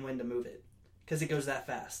where and when to move it because it goes that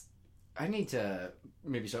fast. I need to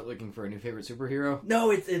maybe start looking for a new favorite superhero.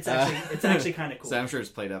 No, it's actually kind of cool. So I'm sure it's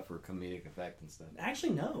played up for comedic effect and stuff.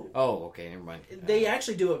 Actually, no. Oh, okay, never mind. They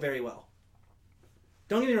actually do it very well.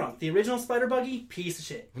 Don't get me wrong. The original Spider Buggy, piece of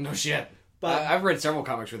shit. No shit. But I've read several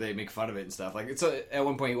comics where they make fun of it and stuff. Like at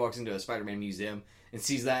one point he walks into a Spider-Man museum and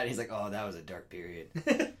sees that and he's like, "Oh, that was a dark period.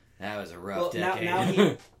 That was a rough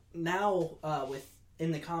decade." Now with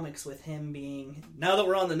in the comics with him being now that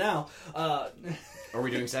we're on the now. Are we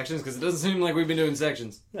doing sections? Because it doesn't seem like we've been doing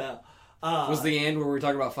sections. Was the end where we were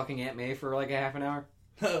talking about fucking Aunt May for like a half an hour?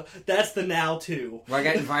 That's the now too. Where I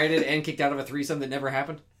got invited and kicked out of a threesome that never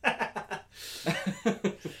happened.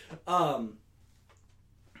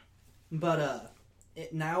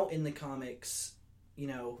 Now in the comics, you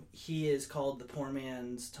know, he is called the poor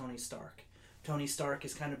man's Tony Stark. Tony Stark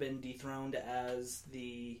has kind of been dethroned as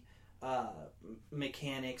the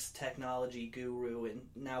mechanics technology guru, and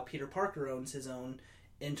now Peter Parker owns his own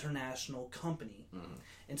international company. Mm-hmm.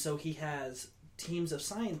 And so he has teams of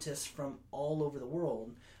scientists from all over the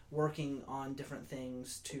world working on different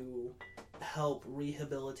things to help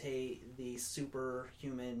rehabilitate the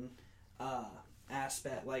superhuman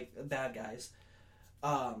aspect, like bad guys.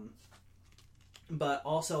 But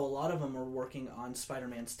also a lot of them are working on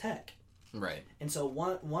Spider-Man's tech. Right. And so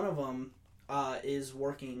one of them is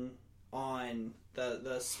working on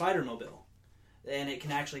the Spider-Mobile. And it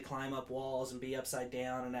can actually climb up walls and be upside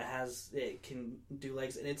down, and it can do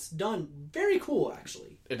legs, and it's done very cool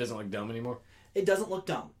actually. It doesn't look dumb anymore? It doesn't look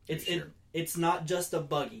dumb. It's not just a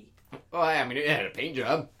buggy. Oh, I mean, it had a paint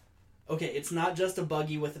job. Okay, it's not just a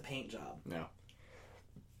buggy with a paint job. No.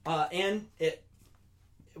 And it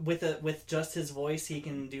with just his voice, he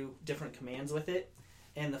can do different commands with it.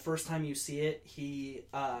 And the first time you see it, he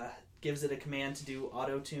gives it a command to do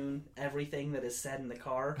auto-tune everything that is said in the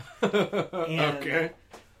car. Okay.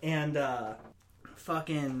 And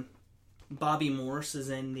fucking Bobby Morse is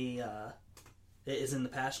in the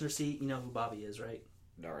passenger seat. You know who Bobby is, right?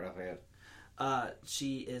 No, right off my head.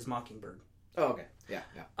 She is Mockingbird. Oh, okay. Yeah.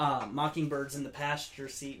 Mockingbird's in the passenger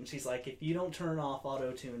seat, and she's like, "If you don't turn off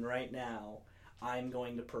auto-tune right now, I'm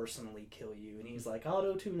going to personally kill you." And he's like,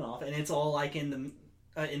 "Auto-tune off," and it's all like in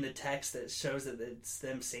the text that shows that it's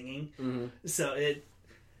them singing. Mm-hmm. So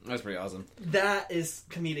that's pretty awesome. That is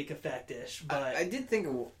comedic effect-ish. But I did think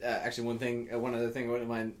of, actually one other thing I wouldn't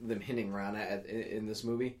mind them hinting around at in this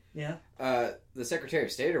movie. Yeah. The Secretary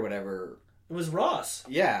of State or whatever. It was Ross.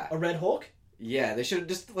 Yeah. A Red Hulk. Yeah, they should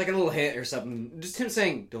just like a little hint or something. Just him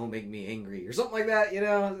saying, "Don't make me angry" or something like that. You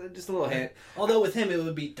know, just a little hint. Although with him it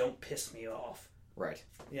would be, "Don't piss me off." Right.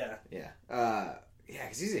 Yeah. Yeah. Yeah,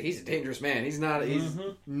 because he's a dangerous man. He's not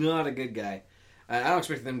a good guy. I don't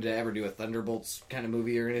expect them to ever do a Thunderbolts kind of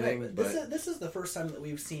movie or anything. Right, but this is the first time that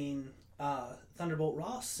we've seen Thunderbolt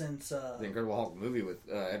Ross since the Incredible Hulk movie with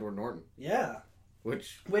Edward Norton. Yeah.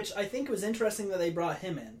 Which I think was interesting that they brought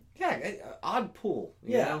him in. Yeah, odd pull.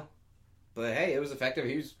 You know? But hey, it was effective.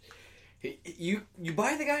 You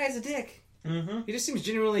buy the guy as a dick. Mm-hmm. He just seems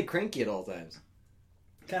genuinely cranky at all times.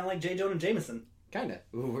 Kind of like J. Jonah Jameson. Kind of.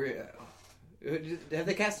 Have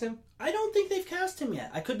they cast him? I don't think they've cast him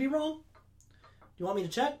yet. I could be wrong. Do you want me to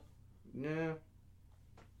check? No.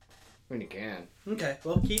 When you can. Okay,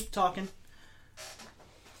 well, keep talking.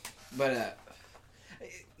 But,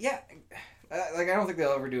 yeah. I don't think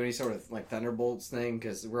they'll ever do any sort of, like, Thunderbolts thing,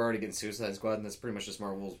 because we're already getting Suicide Squad, and that's pretty much just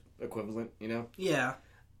Marvel's equivalent, you know? Yeah.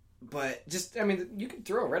 But, just, I mean, you could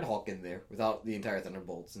throw a Red Hulk in there without the entire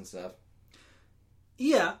Thunderbolts and stuff.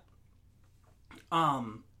 Yeah.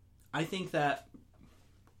 I think that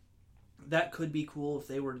could be cool if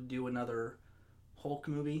they were to do another Hulk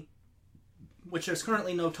movie, which there's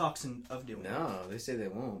currently no talks of doing. No, they say they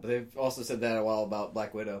won't, but they've also said that a while about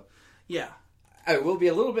Black Widow. Yeah. I will be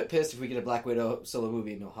a little bit pissed if we get a Black Widow solo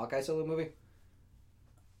movie and no Hawkeye solo movie.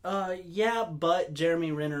 Yeah, but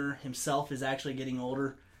Jeremy Renner himself is actually getting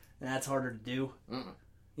older, and that's harder to do. Mm-mm.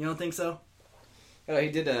 You don't think so? He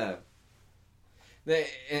did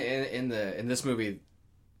in this movie,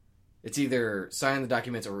 it's either sign the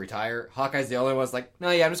documents or retire. Hawkeye's the only one that's like, no,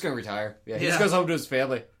 yeah, I'm just going to retire. Yeah, he just goes home to his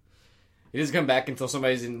family. He doesn't come back until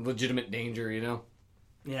somebody's in legitimate danger, you know?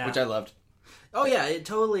 Yeah. Which I loved. Oh, yeah, it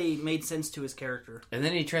totally made sense to his character. And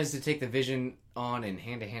then he tries to take the Vision on in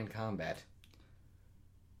hand-to-hand combat.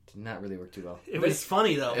 Did not really work too well. It was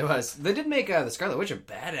funny, though. It was. They did make the Scarlet Witch a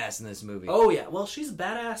badass in this movie. Oh, yeah. Well, she's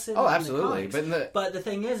badass in absolutely. the comics. But the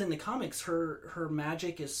thing is, in the comics, her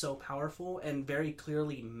magic is so powerful and very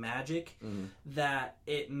clearly magic that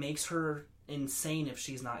it makes her insane if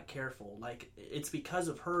she's not careful. Like, it's because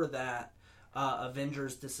of her that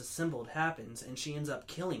Avengers Disassembled happens, and she ends up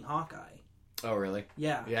killing Hawkeye. Oh, really?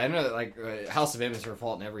 Yeah. Yeah, I know that, House of M is her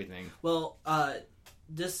fault and everything. Well,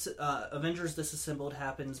 this Avengers Disassembled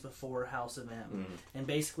happens before House of M. And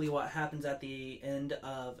basically what happens at the end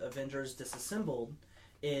of Avengers Disassembled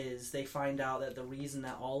is they find out that the reason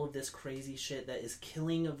that all of this crazy shit that is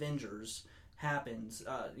killing Avengers happens,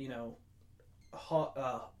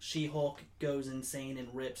 She-Hulk goes insane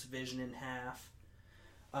and rips Vision in half.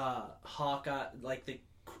 Hawkeye, like the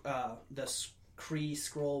Kree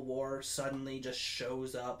Skrull War suddenly just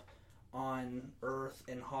shows up on Earth,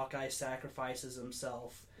 and Hawkeye sacrifices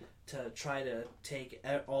himself to try to take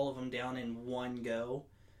all of them down in one go.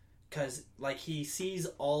 Because, like, he sees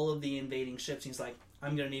all of the invading ships, and he's like,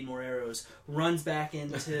 I'm gonna need more arrows. Runs back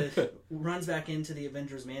into the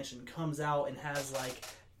Avengers Mansion, comes out and has, like,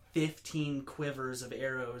 15 quivers of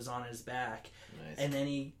arrows on his back. Nice. And then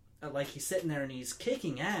he's sitting there and he's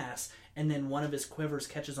kicking ass, and then one of his quivers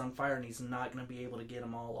catches on fire and he's not going to be able to get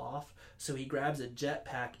them all off. So he grabs a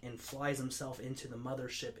jetpack and flies himself into the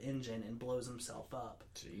mothership engine and blows himself up.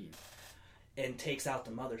 Jeez. And takes out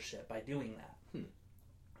the mothership by doing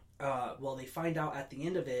that. Well, they find out at the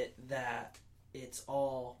end of it that it's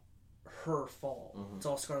all her fault. It's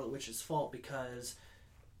all Scarlet Witch's fault because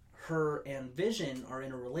her and Vision are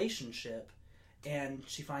in a relationship, and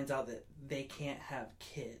she finds out that they can't have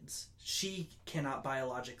kids. She cannot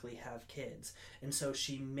biologically have kids. And so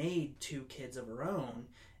she made 2 kids of her own,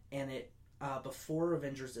 and before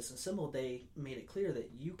Avengers Disassembled, they made it clear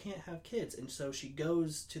that you can't have kids. And so she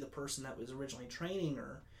goes to the person that was originally training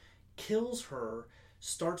her, kills her,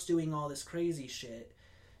 starts doing all this crazy shit.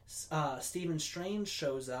 Stephen Strange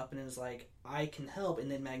shows up and is like, I can help.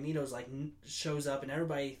 And then Magneto's like, shows up, and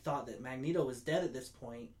everybody thought that Magneto was dead at this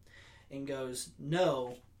point. And goes,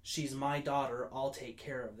 no, she's my daughter, I'll take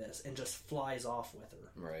care of this, and just flies off with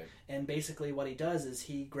her. Right. And basically what he does is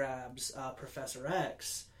he grabs Professor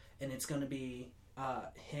X, and it's going to be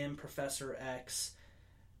him, Professor X,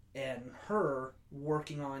 and her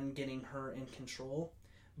working on getting her in control.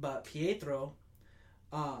 But Pietro,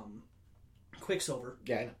 Quicksilver...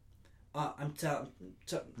 Yeah, I know.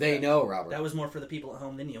 They know, Robert. That was more for the people at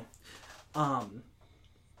home than you.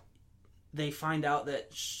 They find out that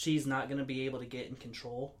she's not going to be able to get in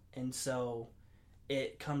control, and so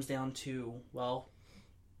it comes down to, well,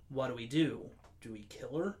 what do we do? Do we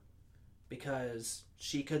kill her? Because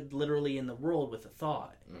she could literally end the world with a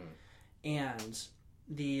thought. And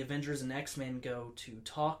the Avengers and X-Men go to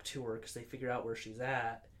talk to her because they figure out where she's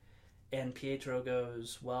at, and Pietro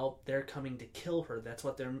goes, well, they're coming to kill her. That's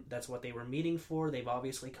what they were meeting for. They've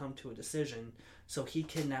obviously come to a decision. So he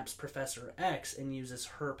kidnaps Professor X and uses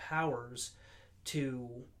her powers to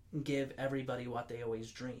give everybody what they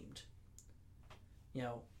always dreamed. You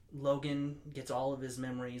know, Logan gets all of his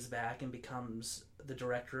memories back and becomes the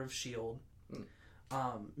director of S.H.I.E.L.D.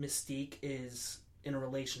 Mystique is in a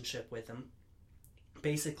relationship with him.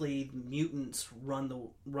 Basically, mutants run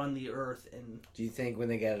the Earth. And do you think when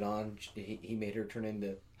they get it on, he made her turn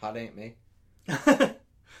into Hot Aunt May?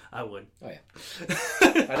 I would. Oh yeah.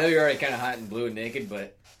 I know you're already kind of hot and blue and naked,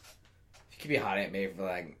 but you could be Hot Aunt May for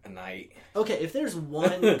like a night. Okay, if there's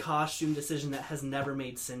one costume decision that has never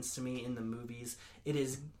made sense to me in the movies, it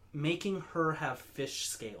is making her have fish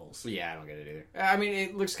scales. Yeah, I don't get it either. I mean,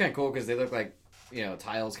 it looks kind of cool because they look like,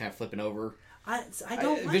 tiles kind of flipping over. I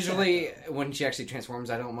don't like visually, that. When she actually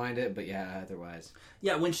transforms, I don't mind it, but yeah, otherwise.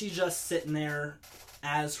 Yeah, when she's just sitting there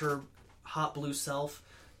as her hot blue self,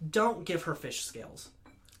 don't give her fish scales.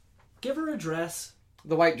 Give her a dress.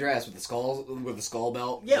 The white dress with the skull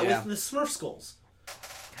belt. Yeah, with the Smurf skulls.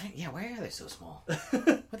 Yeah, why are they so small?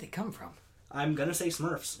 Where'd they come from? I'm gonna say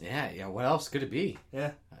Smurfs. Yeah, what else could it be?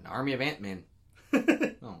 Yeah. An army of Ant-Men.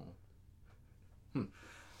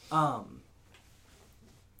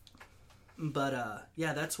 But,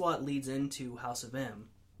 that's what leads into House of M.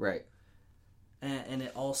 Right. And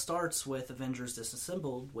it all starts with Avengers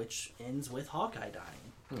Disassembled, which ends with Hawkeye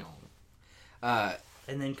dying.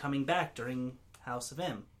 And then coming back during House of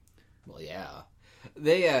M. Well, yeah.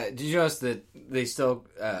 They, did you notice that they still,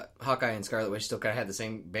 Hawkeye and Scarlet Witch still kind of had the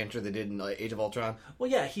same banter they did in Age of Ultron? Well,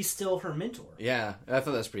 yeah, he's still her mentor. Yeah, I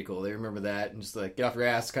thought that was pretty cool. They remember that and just get off your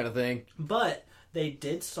ass kind of thing. But they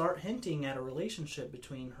did start hinting at a relationship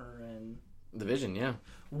between her and... The Vision, yeah.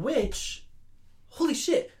 Which, holy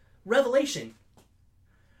shit, revelation.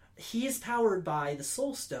 he is powered by the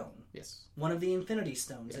Soul Stone. Yes. One of the Infinity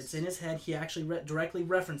Stones. Yes. It's in his head. He actually directly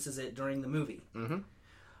references it during the movie. Mm-hmm.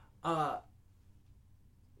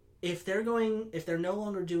 If they're no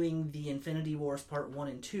longer doing the Infinity Wars Part 1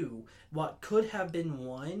 and 2, what could have been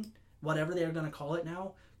 1, whatever they're going to call it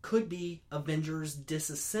now, could be Avengers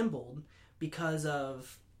Disassembled because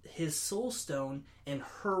of his Soul Stone and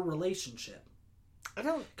her relationship. I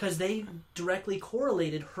don't... Because they directly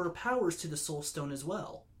correlated her powers to the Soul Stone as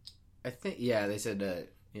well. I think, yeah, they said,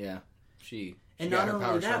 she and not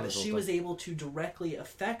only that, but she was able to directly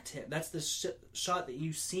affect him. That's the shot that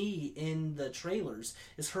you see in the trailers,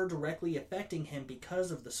 is her directly affecting him because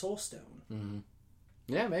of the Soul Stone. Mm-hmm.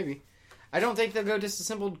 Yeah, maybe. I don't think they'll go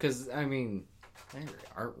Disassembled because, I mean, they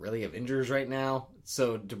aren't really Avengers right now.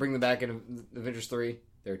 So to bring them back in Avengers 3,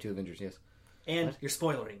 there are 2 Avengers, yes. And what? You're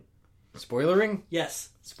spoilering. Spoilering? Yes.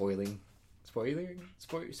 Spoilishing?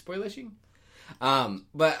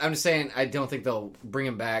 But I'm just saying, I don't think they'll bring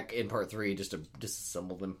him back in Part 3 just to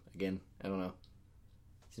disassemble them again. I don't know.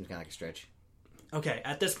 Seems kind of like a stretch. Okay,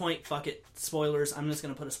 at this point, fuck it. Spoilers. I'm just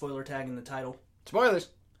going to put a spoiler tag in the title. Spoilers!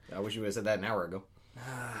 I wish you would have said that an hour ago.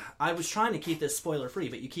 I was trying to keep this spoiler free,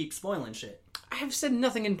 but you keep spoiling shit. I have said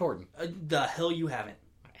nothing important. The hell you haven't.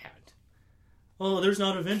 I haven't. Oh, there's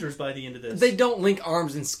not Avengers by the end of this. They don't link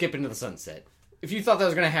arms and skip into the sunset. If you thought that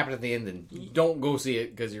was going to happen at the end, then don't go see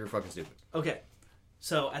it because you're fucking stupid. Okay.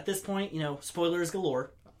 So, at this point, spoilers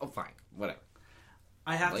galore. Oh, fine. Whatever.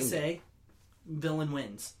 I have to say, villain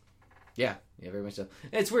wins. Yeah, very much so.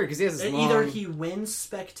 It's weird because he has this long... Either he wins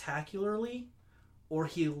spectacularly, or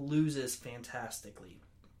he loses fantastically.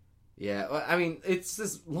 Yeah, well, I mean, it's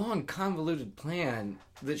this long, convoluted plan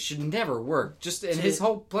that should never work. His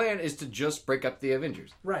whole plan is to just break up the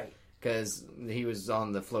Avengers. Right. Because he was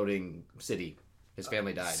on the floating city. His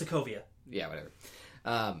family died. Sokovia. Yeah, whatever.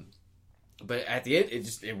 But at the end,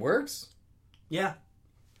 it works. Yeah.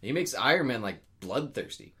 He makes Iron Man,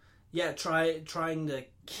 bloodthirsty. Yeah, trying to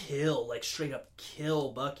kill, straight up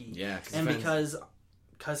kill Bucky. Yeah. And because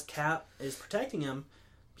Cap is protecting him,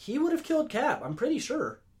 he would have killed Cap, I'm pretty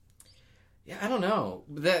sure. Yeah, I don't know.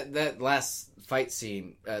 That last fight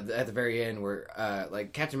scene at the very end where,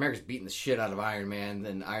 Captain America's beating the shit out of Iron Man,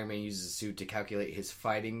 then Iron Man uses his suit to calculate his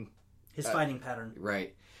fighting... His fighting pattern.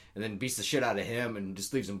 Right. And then beats the shit out of him and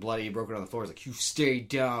just leaves him bloody, broken on the floor. He's like, you stay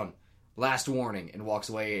down. Last warning. And walks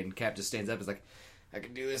away, and Cap just stands up and is like, I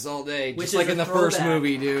can do this all day. Just like in the first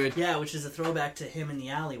movie, dude. Yeah, which is a throwback to him in the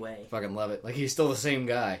alleyway. Fucking love it. He's still the same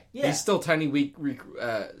guy. Yeah. He's still tiny, weak, which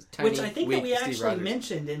I think that we actually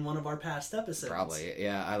mentioned in one of our past episodes. Probably.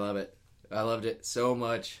 Yeah, I love it. I loved it so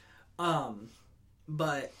much.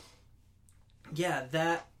 But, yeah,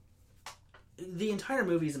 the entire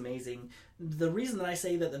movie is amazing. The reason that I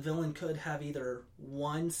say that the villain could have either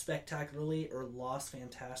won spectacularly or lost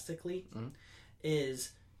fantastically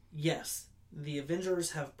is, yes, the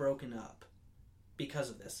Avengers have broken up because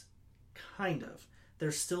of this. Kind of.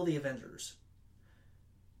 They're still the Avengers.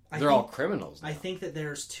 They're all criminals now. I think that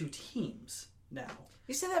there's 2 teams now.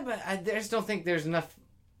 You say that, but I just don't think there's enough...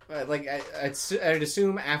 I'd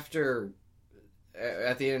assume after...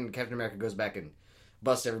 at the end, Captain America goes back and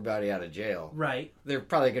busts everybody out of jail. Right. They're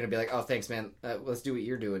probably going to be like, oh, thanks, man. Let's do what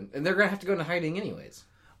you're doing. And they're going to have to go into hiding anyways.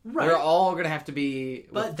 Right. They're all going to have to be...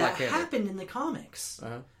 But that happened in the comics.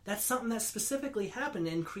 Uh-huh. That's something that specifically happened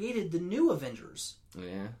and created the new Avengers.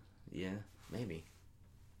 Yeah, maybe.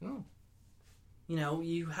 Oh.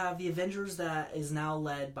 You have the Avengers that is now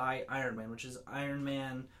led by Iron Man, which is Iron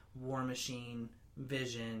Man, War Machine,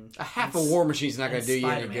 Vision. A half a War Machine's not going to do you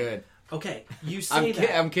any good. Okay, you say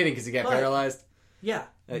that. I'm kidding because he got paralyzed. Yeah,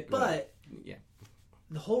 but yeah.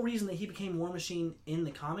 The whole reason that he became War Machine in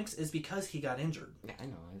the comics is because he got injured. Yeah, I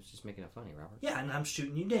know. I was just making it funny, Robert. Yeah, and I'm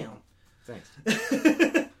shooting you down. Thanks.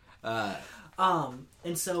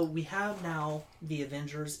 And so we have now the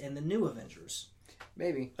Avengers and the new Avengers.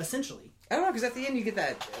 Maybe. Essentially. I don't know, because at the end you get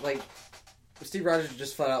that, Steve Rogers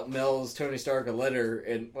just flat out mails Tony Stark a letter,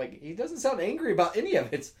 and, he doesn't sound angry about any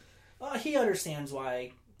of it. He understands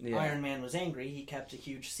why Iron Man was angry. He kept a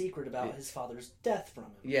huge secret about his father's death from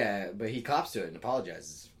him. Yeah, but he cops to it and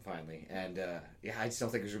apologizes, finally. And, I just don't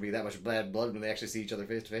think there's going to be that much bad blood when they actually see each other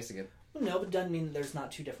face to face again. No, but it doesn't mean that there's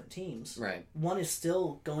not 2 different teams. Right. One is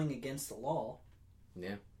still going against the law.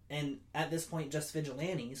 Yeah. And at this point, just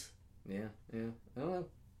vigilantes. Yeah. I don't know.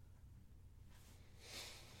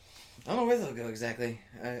 I don't know where they'll go exactly.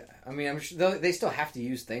 I mean, I'm sure they still have to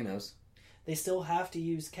use Thanos. They still have to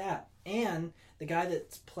use Cap. And the guy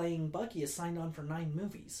that's playing Bucky is signed on for 9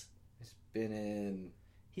 movies. He's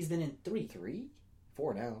been in 3. 3?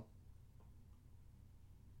 4 now.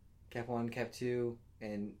 Cap 1, Cap 2,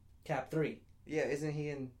 and... Cap 3. Yeah, isn't he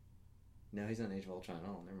in No, he's not Age of Ultron.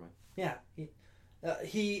 Oh, never mind. Yeah.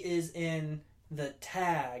 He is in the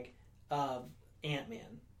tag of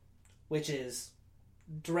Ant-Man, which is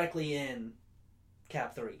directly in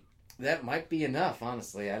Cap 3. That might be enough,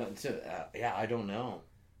 honestly. I don't know.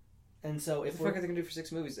 And so what if the fuck are they gonna do for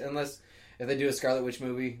 6 movies? Unless if they do a Scarlet Witch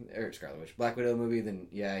movie or Black Widow movie, then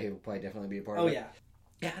yeah, he'll probably definitely be a part of it. Oh yeah.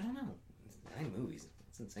 Yeah, I don't know. 9 movies.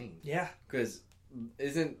 It's insane. Yeah. Because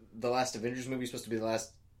isn't the last Avengers movie supposed to be the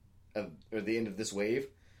last or the end of this wave?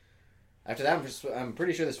 After that, I'm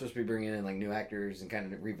pretty sure they're supposed to be bringing in like new actors and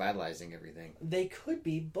kind of revitalizing everything. They could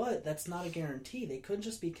be, but that's not a guarantee. They could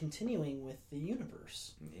just be continuing with the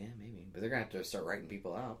universe. Yeah, maybe. But they're going to have to start writing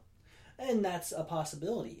people out. And that's a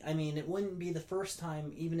possibility. I mean, it wouldn't be the first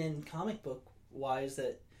time, even in comic book wise,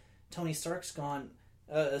 that Tony Stark's gone,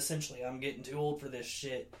 essentially, I'm getting too old for this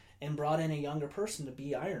shit, and brought in a younger person to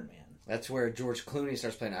be Iron Man. That's where George Clooney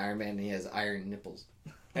starts playing Iron Man and he has iron nipples.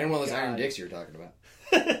 And one of those iron dicks you were talking about.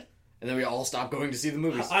 And then we all stop going to see the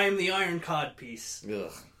movies. I am the Iron Cod piece.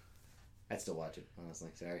 Ugh. I'd still watch it, honestly.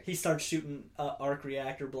 Sorry. He starts shooting arc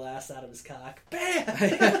reactor blasts out of his cock.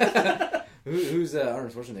 Bam! Who's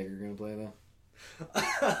Arnold Schwarzenegger going to play, though?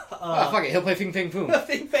 Fuck it. He'll play Fing Fang Foom.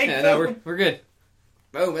 Fing Fang Foom. No, we're good.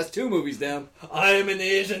 Boom, that's 2 movies down. I am an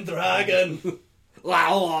Asian dragon.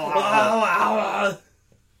 Wow, wow, wow.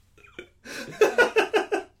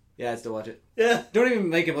 Yeah, I'd still watch it. Yeah. Don't even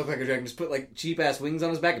make him look like a dragon. Just put like cheap ass wings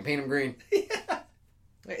on his back and paint him green. Yeah.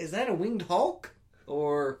 Wait, is that a winged Hulk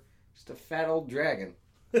or just a fat old dragon?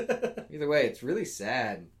 Either way, it's really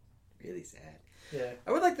sad. Really sad. Yeah.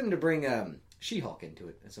 I would like them to bring She-Hulk into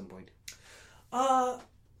it at some point. I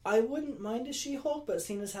wouldn't mind a She-Hulk, but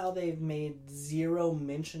seeing as how they've made zero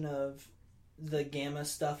mention of the Gamma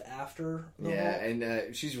stuff after the Hulk.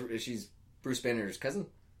 And she's Bruce Banner's cousin.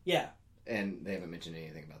 Yeah. And they haven't mentioned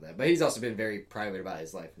anything about that. But he's also been very private about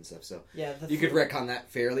his life and stuff, so yeah, you could retcon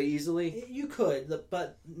that fairly easily. You could,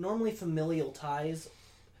 but normally familial ties,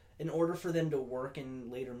 in order for them to work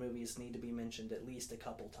in later movies, need to be mentioned at least a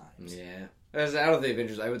couple times. Yeah. As out of the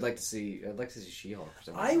Avengers, I'd like to see She-Hulk or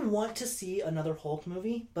something. I want to see another Hulk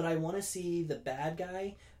movie, but I want to see the bad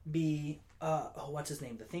guy be, what's his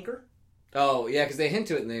name? The Thinker? Oh, yeah, because they hint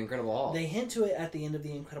to it in The Incredible Hulk. They hint to it at the end of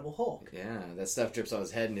The Incredible Hulk. Yeah, that stuff drips on his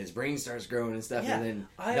head and his brain starts growing and stuff, and then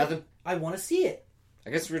nothing. I want to see it. I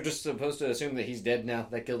guess we're just supposed to assume that he's dead now.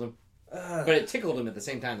 That killed him. But it tickled him at the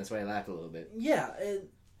same time. That's why I laughed a little bit. Yeah,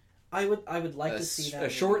 I would like to see that. A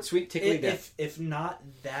short, sweet, tickly death. If not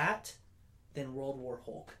that, then World War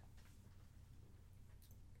Hulk.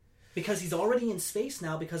 Because he's already in space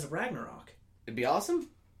now because of Ragnarok. It'd be awesome.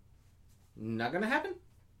 Not gonna happen.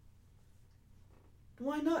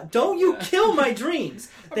 Why not? Don't you kill my dreams!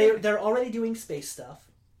 They're already doing space stuff.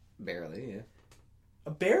 Barely,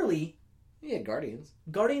 yeah. Barely? Yeah, Guardians.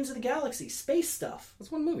 Guardians of the Galaxy, space stuff.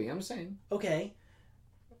 That's one movie, I'm just saying. Okay.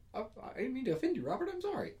 I didn't mean to offend you, Robert, I'm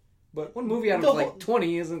sorry. But one movie out of like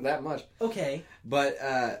 20 isn't that much. Okay. But,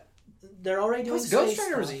 they're already doing space Ghost Rider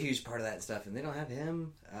stuff. was a huge part of that stuff, and they don't have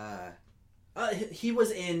him. He was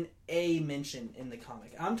in a mention in the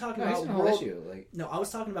comic. I'm talking about No, I was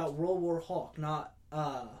talking about World War Hulk, not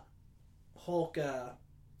Hulk. The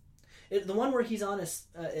one where he's on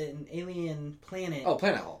an alien planet. Oh,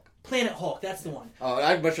 Planet Hulk. Planet Hulk. That's the one. Oh,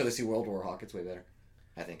 I'd much rather see World War Hulk. It's way better,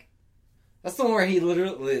 I think. That's the one where he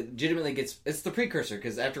legitimately gets. It's the precursor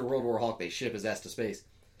because after World War Hulk, they ship his ass to space.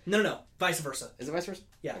 No, vice versa. Is it vice versa?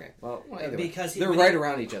 Yeah. Okay. Well, because they're right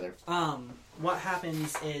around each other. What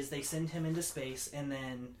happens is they send him into space, and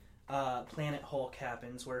then Planet Hulk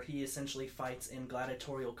happens, where he essentially fights in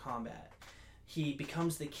gladiatorial combat. He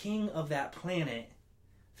becomes the king of that planet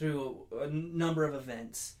through a number of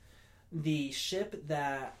events. The ship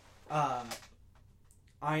that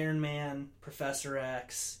Iron Man, Professor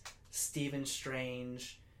X, Stephen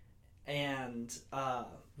Strange, and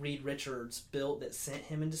Reed Richards built that sent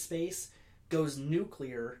him into space goes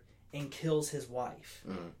nuclear and kills his wife.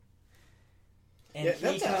 Mm.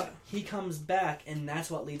 And he comes back, and that's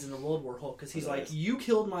what leads into World War Hulk, because he's like, you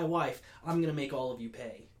killed my wife, I'm going to make all of you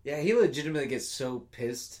pay. Yeah, he legitimately gets so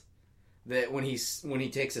pissed that when he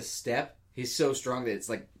takes a step, he's so strong that it's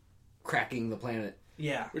like cracking the planet.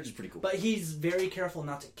 Yeah. Which is pretty cool. But he's very careful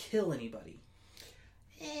not to kill anybody.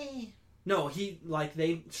 No,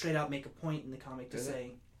 they straight out make a point in the comic to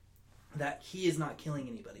say that he is not killing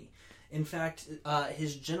anybody. In fact,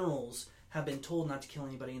 his generals have been told not to kill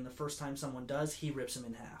anybody, and the first time someone does, he rips them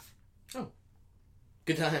in half. Oh.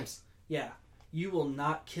 Good times. Yeah. You will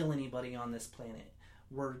not kill anybody on this planet.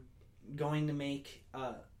 We're going to make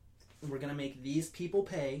these people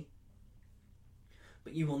pay,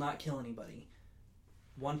 but you will not kill anybody.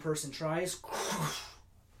 One person tries,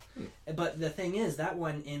 But the thing is, that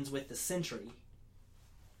one ends with the Sentry.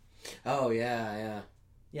 Oh, yeah.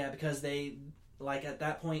 Yeah, because they, like, at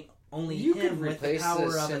that point, only You him could with the replace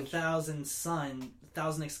power the of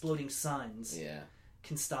 1,000 exploding suns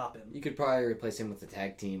can stop him. You could probably replace him with the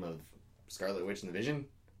tag team of Scarlet Witch and the Vision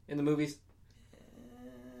in the movies.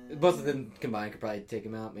 Both of them combined could probably take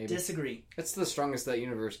him out, maybe. Disagree. That's the strongest that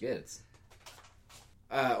universe gets.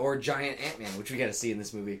 Or Giant Ant-Man, which we got to see in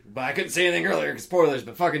this movie. But I couldn't say anything earlier because spoilers,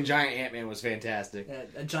 but fucking Giant Ant-Man was fantastic.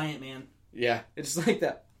 A giant man. Yeah, it's like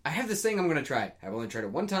that. I have this thing I'm going to try. I've only tried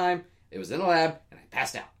it one time. It was in a lab, and I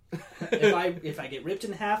passed out. if I get ripped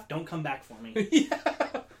in half, don't come back for me. Yeah.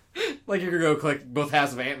 Like you're going to go collect both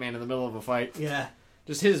halves of Ant-Man in the middle of a fight. Yeah.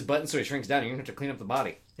 Just hit his button so he shrinks down. You're going to have to clean up the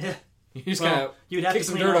body. Yeah. You just gotta you'd have kick to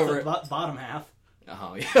some clean dirt off over the it. bottom half.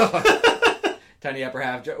 Oh, yeah. Tiny upper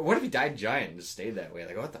half. What if he died giant and just stayed that way?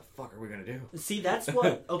 Like, what the fuck are we going to do? See, that's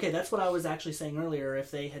what I was actually saying earlier.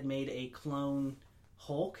 If they had made a clone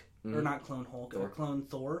Hulk, or not clone Hulk, or clone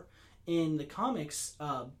Thor, in the comics,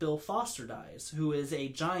 Bill Foster dies, who is a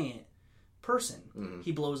giant person. Mm-hmm.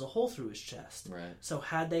 He blows a hole through his chest. Right. So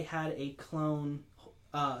had they had a clone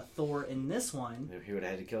Thor in this one, he would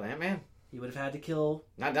have had to kill Ant-Man. He would have had to kill...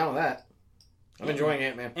 Not down with that. I'm enjoying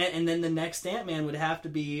Ant-Man. And then the next Ant-Man would have to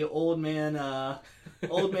be Old Man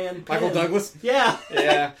Michael Douglas? Yeah.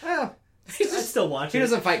 Yeah. Well, I'd still watch it. He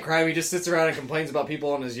doesn't fight crime. He just sits around and complains about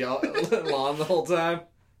people on his lawn the whole time.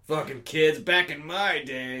 Fucking kids. Back in my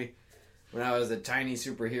day, when I was a tiny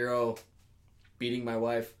superhero beating my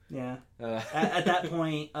wife. Yeah. At that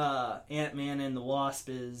point, Ant-Man and the Wasp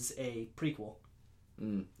is a prequel.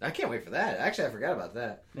 I can't wait for that. Actually, I forgot about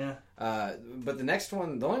that. Yeah. But the next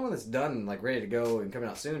one, the only one that's done, like ready to go and coming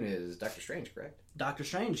out soon is Doctor Strange, correct? Doctor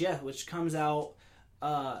Strange, yeah, which comes out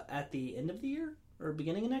at the end of the year or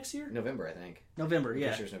beginning of next year. November, I think. November, yeah.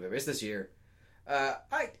 I'm sure it's November. It's this year. I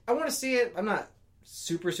want to see it. I'm not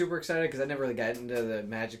super excited because I never really got into the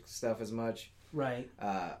magic stuff as much. Right.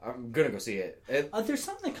 I'm gonna go see it. There's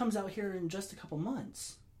something that comes out here in just a couple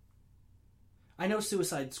months. I know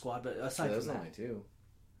Suicide Squad, but aside from that, only two.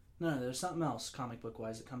 No, there's something else comic book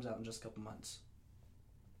wise that comes out in just a couple months.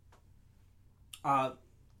 I'll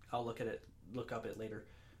look up it later.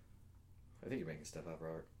 I think you're making stuff up,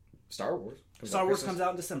 Robert. Star Wars. Comes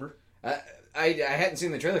out in December. I hadn't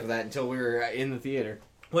seen the trailer for that until we were in the theater.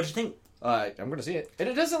 What'd you think? I'm going to see it, and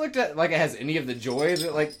it doesn't look like it has any of the joy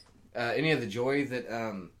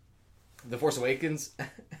that The Force Awakens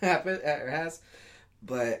has.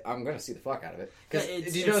 But I'm going to see the fuck out of it. Because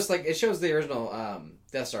did you notice, like, it shows the original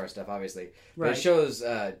Death Star stuff, obviously. But it shows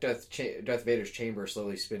Darth Vader's chamber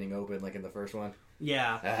slowly spinning open, like in the first one.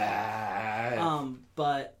 Yeah.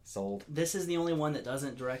 But sold. This is the only one that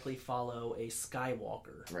doesn't directly follow a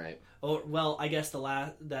Skywalker. Right. Oh, well, I guess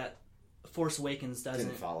that Force Awakens doesn't...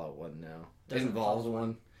 Didn't follow one, no. It involves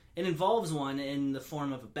one. It involves one in the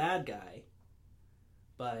form of a bad guy.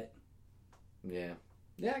 But... Yeah.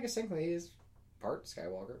 Yeah, I guess technically he is... part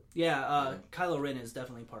Skywalker. Yeah, Kylo Ren is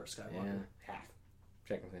definitely part Skywalker. Yeah, half.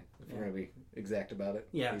 Technically, if we're going to be exact about it.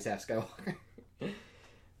 Yeah. He's half Skywalker.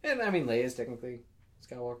 And, I mean, Leia's technically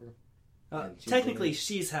Skywalker. Technically,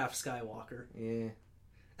 she's half Skywalker. Yeah.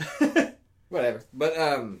 Whatever. But,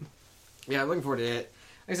 yeah, I'm looking forward to it.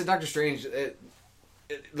 Like I said, Doctor Strange, it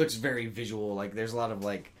looks very visual. Like, there's a lot of,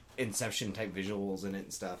 like, Inception-type visuals in it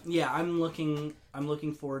and stuff. Yeah, I'm looking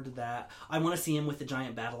forward to that. I want to see him with the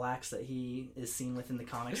giant battle axe that he is seen with in the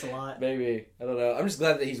comics a lot. Maybe. I don't know. I'm just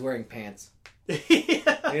glad that he's wearing pants.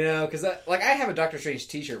 Yeah. You know, because, I have a Doctor Strange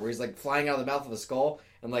t-shirt where he's, like, flying out of the mouth of a skull,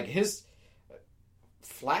 and, like, his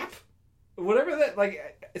flap? Whatever that,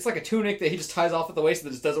 like, it's like a tunic that he just ties off at the waist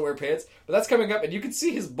that just doesn't wear pants, but that's coming up, and you can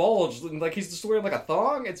see his bulge, and, like, he's just wearing, like, a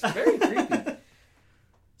thong. It's very creepy.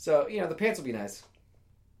 So, you know, the pants will be nice.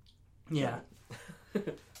 Yeah.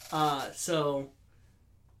 So,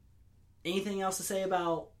 anything else to say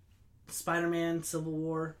about Spider-Man Civil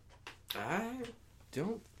War? I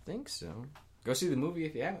don't think so. Go see the movie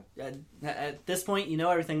if you haven't. At this point, you know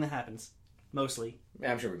everything that happens. Mostly.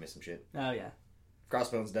 Yeah, I'm sure we missed some shit. Oh, yeah.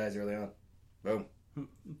 Crossbones dies early on. Boom.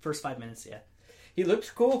 First 5 minutes, yeah. He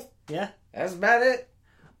looked cool. Yeah. That's about it.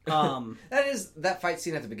 That fight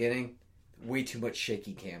scene at the beginning, way too much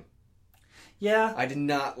shaky cam. Yeah. I did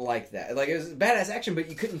not like that. Like, it was badass action, but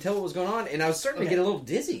you couldn't tell what was going on, and I was starting to get a little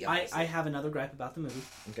dizzy. I have another gripe about the movie.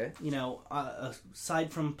 Okay. You know,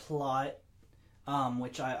 aside from plot,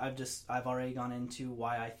 which I've already gone into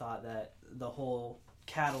why I thought that the whole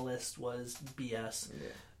catalyst was BS. Yeah.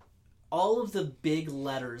 All of the big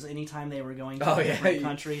letters, anytime they were going to a different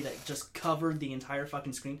country that just covered the entire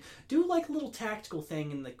fucking screen, do like a little tactical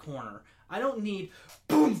thing in the corner. I don't need,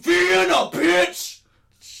 boom, Vienna, bitch!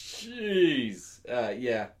 Jeez.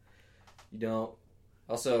 Yeah. You don't.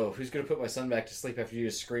 Also, who's going to put my son back to sleep after you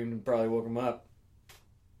just screamed and probably woke him up?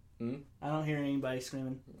 I don't hear anybody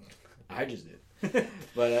screaming. I just did.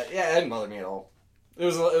 But, yeah, it didn't bother me at all. It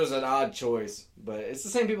was an odd choice. But it's the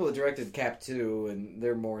same people that directed Cap 2, and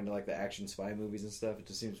they're more into, like, the action spy movies and stuff. It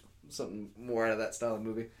just seems something more out of that style of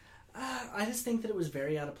movie. I just think that it was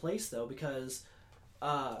very out of place, though, because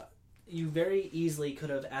you very easily could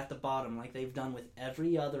have, at the bottom, like they've done with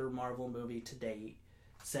every other Marvel movie to date,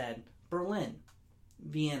 said Berlin,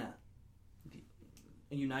 Vienna,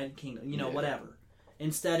 United Kingdom, whatever.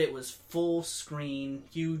 Instead, it was full screen,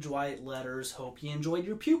 huge white letters. Hope you enjoyed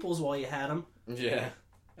your pupils while you had them. Yeah.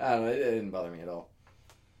 I don't know. It didn't bother me at all.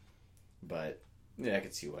 But, yeah, I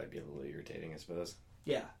could see why it'd be a little irritating, I suppose.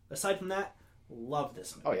 Yeah. Aside from that, love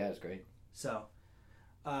this movie. Oh, yeah, it's great. So,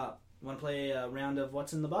 want to play a round of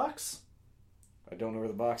What's in the Box? I don't know where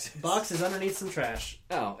the box is. Box is underneath some trash.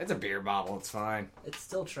 Oh, it's a beer bottle. It's fine. It's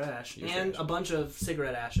still trash. You're and trash. A bunch of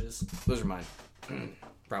cigarette ashes. Those are mine.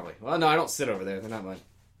 Probably. Well, no, I don't sit over there. They're not mine.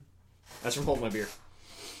 That's from holding my beer.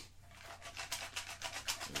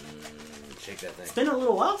 Shake that thing. It's been a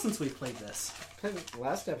little while since we played this.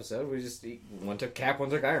 Last episode, we just one took Cap, one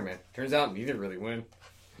took Iron Man. Turns out neither really win.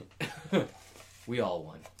 We all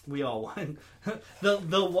won. We all won.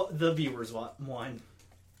 The viewers won.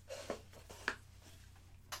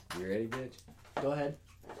 You ready, bitch? Go ahead.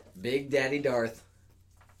 Big Daddy Darth.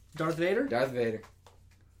 Darth Vader? Darth Vader.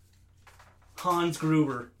 Hans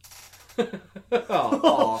Gruber.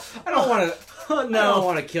 Oh, I don't want to. No. I don't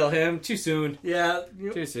want to kill him. Too soon. Yeah.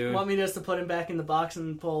 Too soon. Want me just to put him back in the box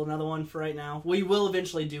and pull another one for right now? We will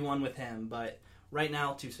eventually do one with him, but right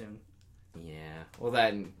now, too soon. Yeah. Well,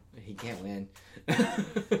 he can't win.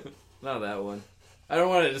 Not that one. I don't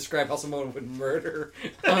want to describe how someone would murder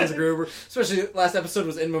Hans Gruber. Especially last episode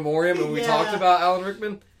was In Memoriam, and we talked about Alan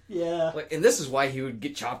Rickman. Yeah. And this is why he would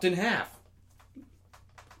get chopped in half.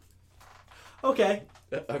 Okay.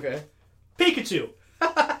 Okay. Pikachu.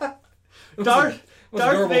 Darth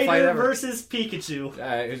Vader versus Pikachu.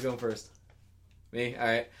 Alright, who's going first? Me?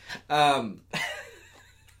 Alright.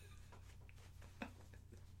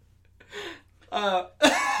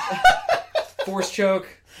 Force choke,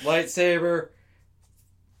 lightsaber,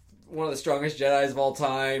 one of the strongest Jedis of all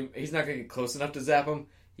time. He's not going to get close enough to zap him.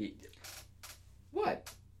 What?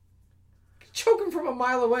 Choke him from a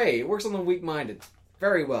mile away. It works on the weak-minded.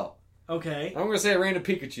 Very well. Okay. I'm going to say a random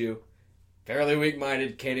Pikachu. Fairly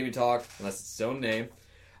weak-minded, can't even talk, unless it's its own name.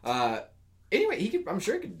 Anyway, I'm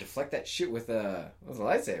sure he could deflect that shit with a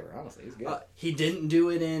lightsaber, honestly. He's good. He didn't do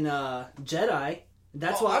it in Jedi.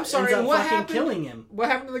 That's why I'm sorry, ends up what fucking happened? Killing him. What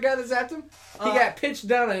happened to the guy that zapped him? He got pitched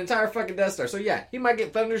down an entire fucking Death Star. So yeah, he might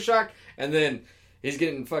get thunder shocked, and then he's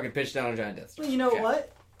getting fucking pitched down a giant Death Star. Well, you know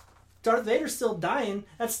what? Darth Vader's still dying.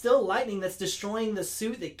 That's still lightning that's destroying the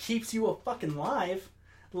suit that keeps you fucking alive.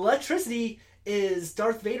 Electricity is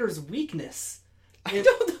Darth Vader's weakness. I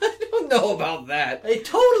don't know about that. It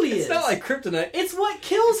totally is. It's not like kryptonite. It's what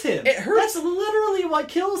kills him. It hurts. That's literally what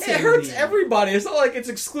kills him. It hurts everybody. It's not like it's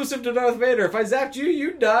exclusive to Darth Vader. If I zapped you,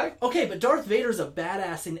 you'd die. Okay, but Darth Vader's a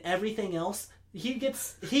badass in everything else. He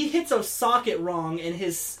hits a socket wrong and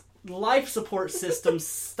his life support system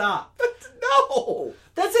stop. No!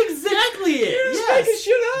 That's exactly it. You're just making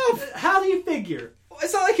shit up. How do you figure?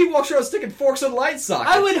 It's not like he walks around sticking forks in light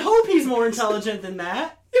sockets. I would hope he's more intelligent than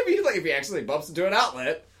that. If he accidentally bumps into an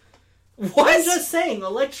outlet. What? I'm just saying,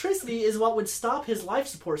 electricity is what would stop his life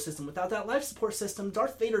support system. Without that life support system,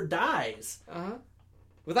 Darth Vader dies. Uh-huh.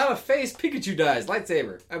 Without a face, Pikachu dies.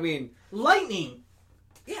 Lightsaber. I mean... Lightning!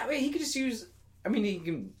 Yeah, I mean, he could just use... I mean, he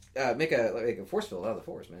can make a force field out of the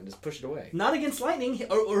force, man. Just push it away. Not against lightning,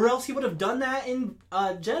 or else he would have done that in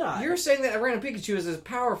Jedi. You're saying that a random Pikachu is as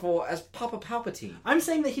powerful as Papa Palpatine. I'm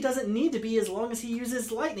saying that he doesn't need to be as long as he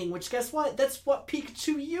uses lightning, which guess what? That's what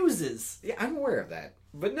Pikachu uses. Yeah, I'm aware of that.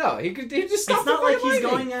 But no, he just stop. It's not like he's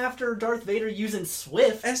going after Darth Vader using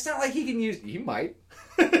Swift. And it's not like he can use... He might.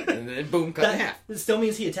 And then boom, cut in half. It still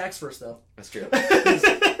means he attacks first, though. That's true.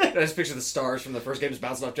 I just picture the stars from the first game just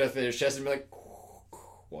bouncing off Darth Vader's chest and be like,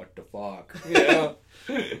 what the fuck? You know?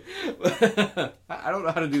 I don't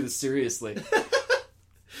know how to do this seriously. I'd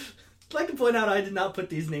like to point out I did not put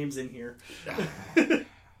these names in here.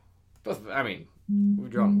 I mean, we've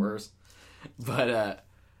drawn worse. But,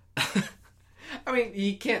 I mean,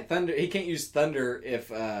 he can't use thunder if,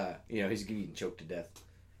 he's getting choked to death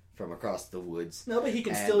from across the woods. No, but he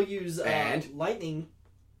can still use lightning.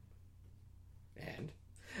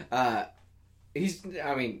 Are we just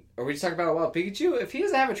talking about a wild Pikachu? If he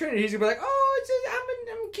doesn't have a trainer, he's gonna be like, oh,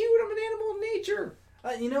 I'm cute, I'm an animal of nature.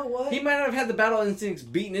 You know what? He might not have had the battle instincts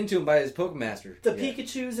beaten into him by his Pokemaster. The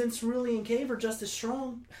Pikachus in Cerulean Cave are just as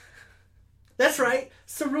strong. That's right.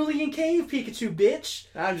 Cerulean Cave Pikachu, bitch.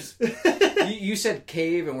 I'm just... you said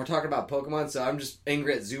cave, and we're talking about Pokemon, so I'm just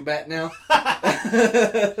angry at Zubat now.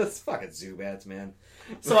 It's fucking Zubats, man.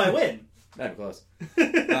 So I win. Not even close.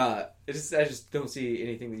 I just don't see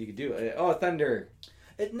anything that you could do. Thunder.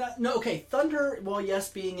 Okay, Thunder, while yes,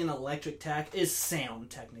 being an electric attack, is sound,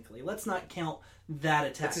 technically. Let's not count that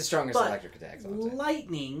attack. That's the strongest electric attack.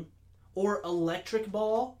 Lightning, or Electric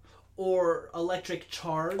Ball, or Electric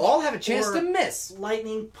Charge... all have a chance to miss.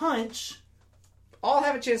 Lightning Punch... all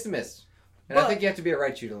have a chance to miss. And I think you have to be a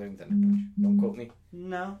Raichu to learn Thunder Punch. Don't quote me.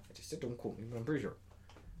 No. I just said don't quote me, but I'm pretty sure.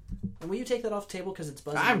 And will you take that off the table because it's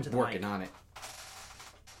buzzing I'm into the working mic. on it.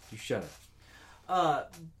 You shut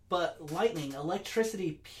up. But lightning,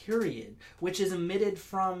 electricity, period, which is emitted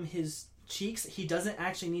from his cheeks. He doesn't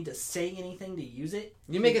actually need to say anything to use it.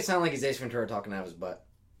 You make it sound like he's Ace Ventura talking out of his butt.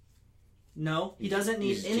 No, he doesn't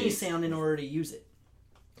need any sound in order to use it.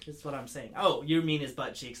 That's what I'm saying. Oh, you mean his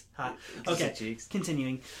butt cheeks. Ha. Okay, cheeks.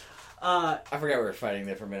 Continuing. I forgot we were fighting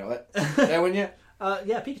there for a minute. What? Did I win yet?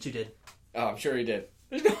 Yeah, Pikachu did. Oh, I'm sure he did.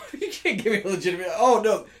 You can't give me a legitimate... Oh,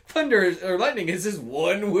 no. Thunder or lightning is his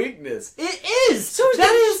one weakness. It is! So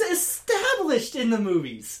that is established in the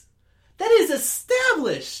movies. That is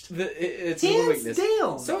established. It's Hands a weakness.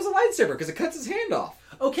 down. So is a lightsaber, because it cuts his hand off.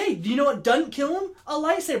 Okay, do you know what doesn't kill him? A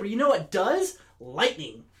lightsaber. You know what does?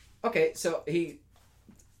 Lightning. Okay, so Pikachu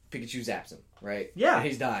zaps him, right? Yeah. And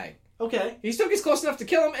he's dying. Okay. He still gets close enough to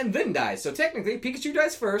kill him and then dies. So technically, Pikachu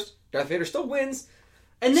dies first. Darth Vader still wins.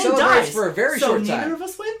 And then celebrates dies. for a very short time. So neither of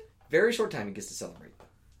us win? Very short time he gets to celebrate.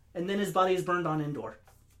 And then his body is burned on Endor.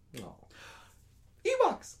 Oh.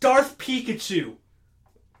 Ewoks. Darth Pikachu.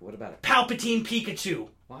 What about it? Palpatine Pikachu.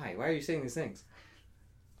 Why? Why are you saying these things?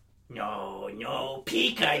 No,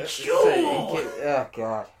 Pikachu. Oh,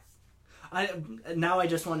 God. Now I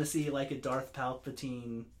just want to see like a Darth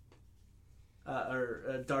Palpatine or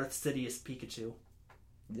a Darth Sidious Pikachu.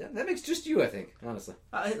 Yeah, that makes just you, I think, honestly.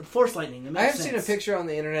 Force lightning. It makes I have sense. seen a picture on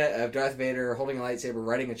the internet of Darth Vader holding a lightsaber,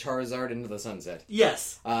 riding a Charizard into the sunset.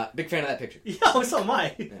 Yes. Big fan of that picture. Yeah, so am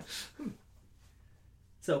I. Yeah.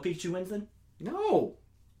 So Pikachu wins then? No.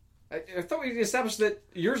 I thought we established that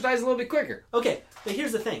yours dies a little bit quicker. Okay, but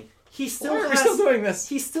here's the thing. He still Why are we still doing this?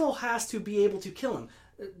 He still has to be able to kill him.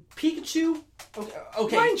 Pikachu...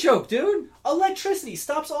 Okay. Mind choke, dude. Electricity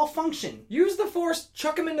stops all function. Use the Force,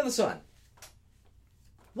 chuck him into the sun.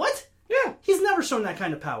 What? Yeah. He's never shown that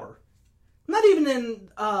kind of power. Not even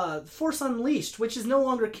in Force Unleashed, which is no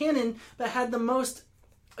longer canon, but had the most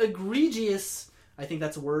egregious, I think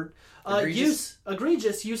that's a word,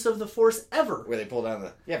 egregious use of the Force ever. Where they pull down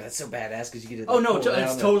the... Yeah, but that's so badass because you get to... Oh no,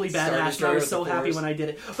 it's totally badass, and I was so happy when I did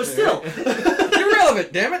it. But still... You're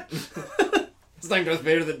relevant, damn it! It's like Darth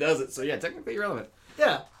Vader that does it, so yeah, technically you're relevant.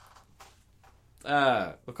 Yeah.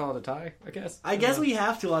 We'll call it a tie, I guess. I guess we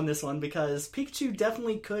have to on this one, because Pikachu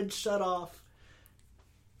definitely could shut off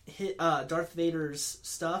Darth Vader's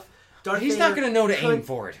stuff. He's not going to know to aim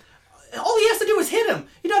for it. All he has to do is hit him.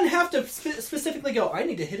 He doesn't have to specifically go, I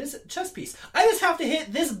need to hit his chest piece. I just have to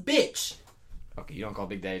hit this bitch. Okay, you don't call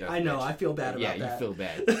Big Daddy Darth I know, bitch. I feel bad about that. Yeah, you feel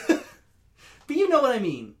bad. But you know what I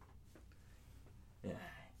mean. Yeah.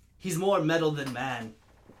 He's more metal than man.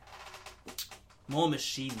 More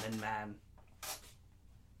machine than man.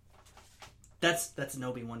 That's an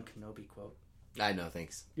Obi-Wan Kenobi quote. I know,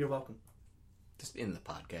 thanks. You're welcome. Just in the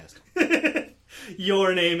podcast.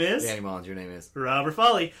 Your name is? Danny Mullins, your name is? Robert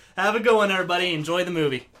Foley. Have a good one, everybody. Enjoy the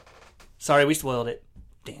movie. Sorry, we spoiled it.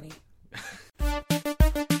 Danny.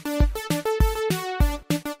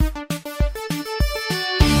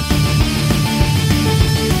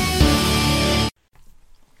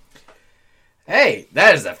 Hey,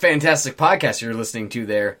 that is a fantastic podcast you're listening to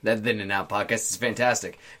there. That Then and Out podcast is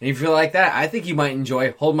fantastic. And if you like that, I think you might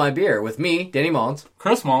enjoy Hold My Beer with me, Danny Mullins.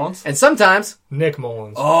 Chris Mullins. And sometimes... Nick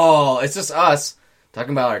Mullins. Oh, it's just us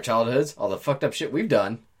talking about our childhoods, all the fucked up shit we've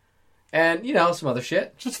done. And, you know, some other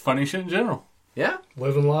shit. Just funny shit in general. Yeah.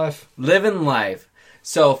 Living life. Living life.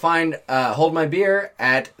 So find Hold My Beer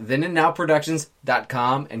at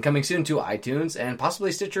thenandnowproductions.com and coming soon to iTunes and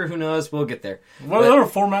possibly Stitcher. Who knows? We'll get there. Whatever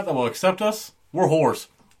format that will accept us, we're whores.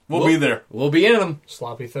 We'll be there. We'll be in them.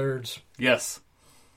 Sloppy thirds. Yes.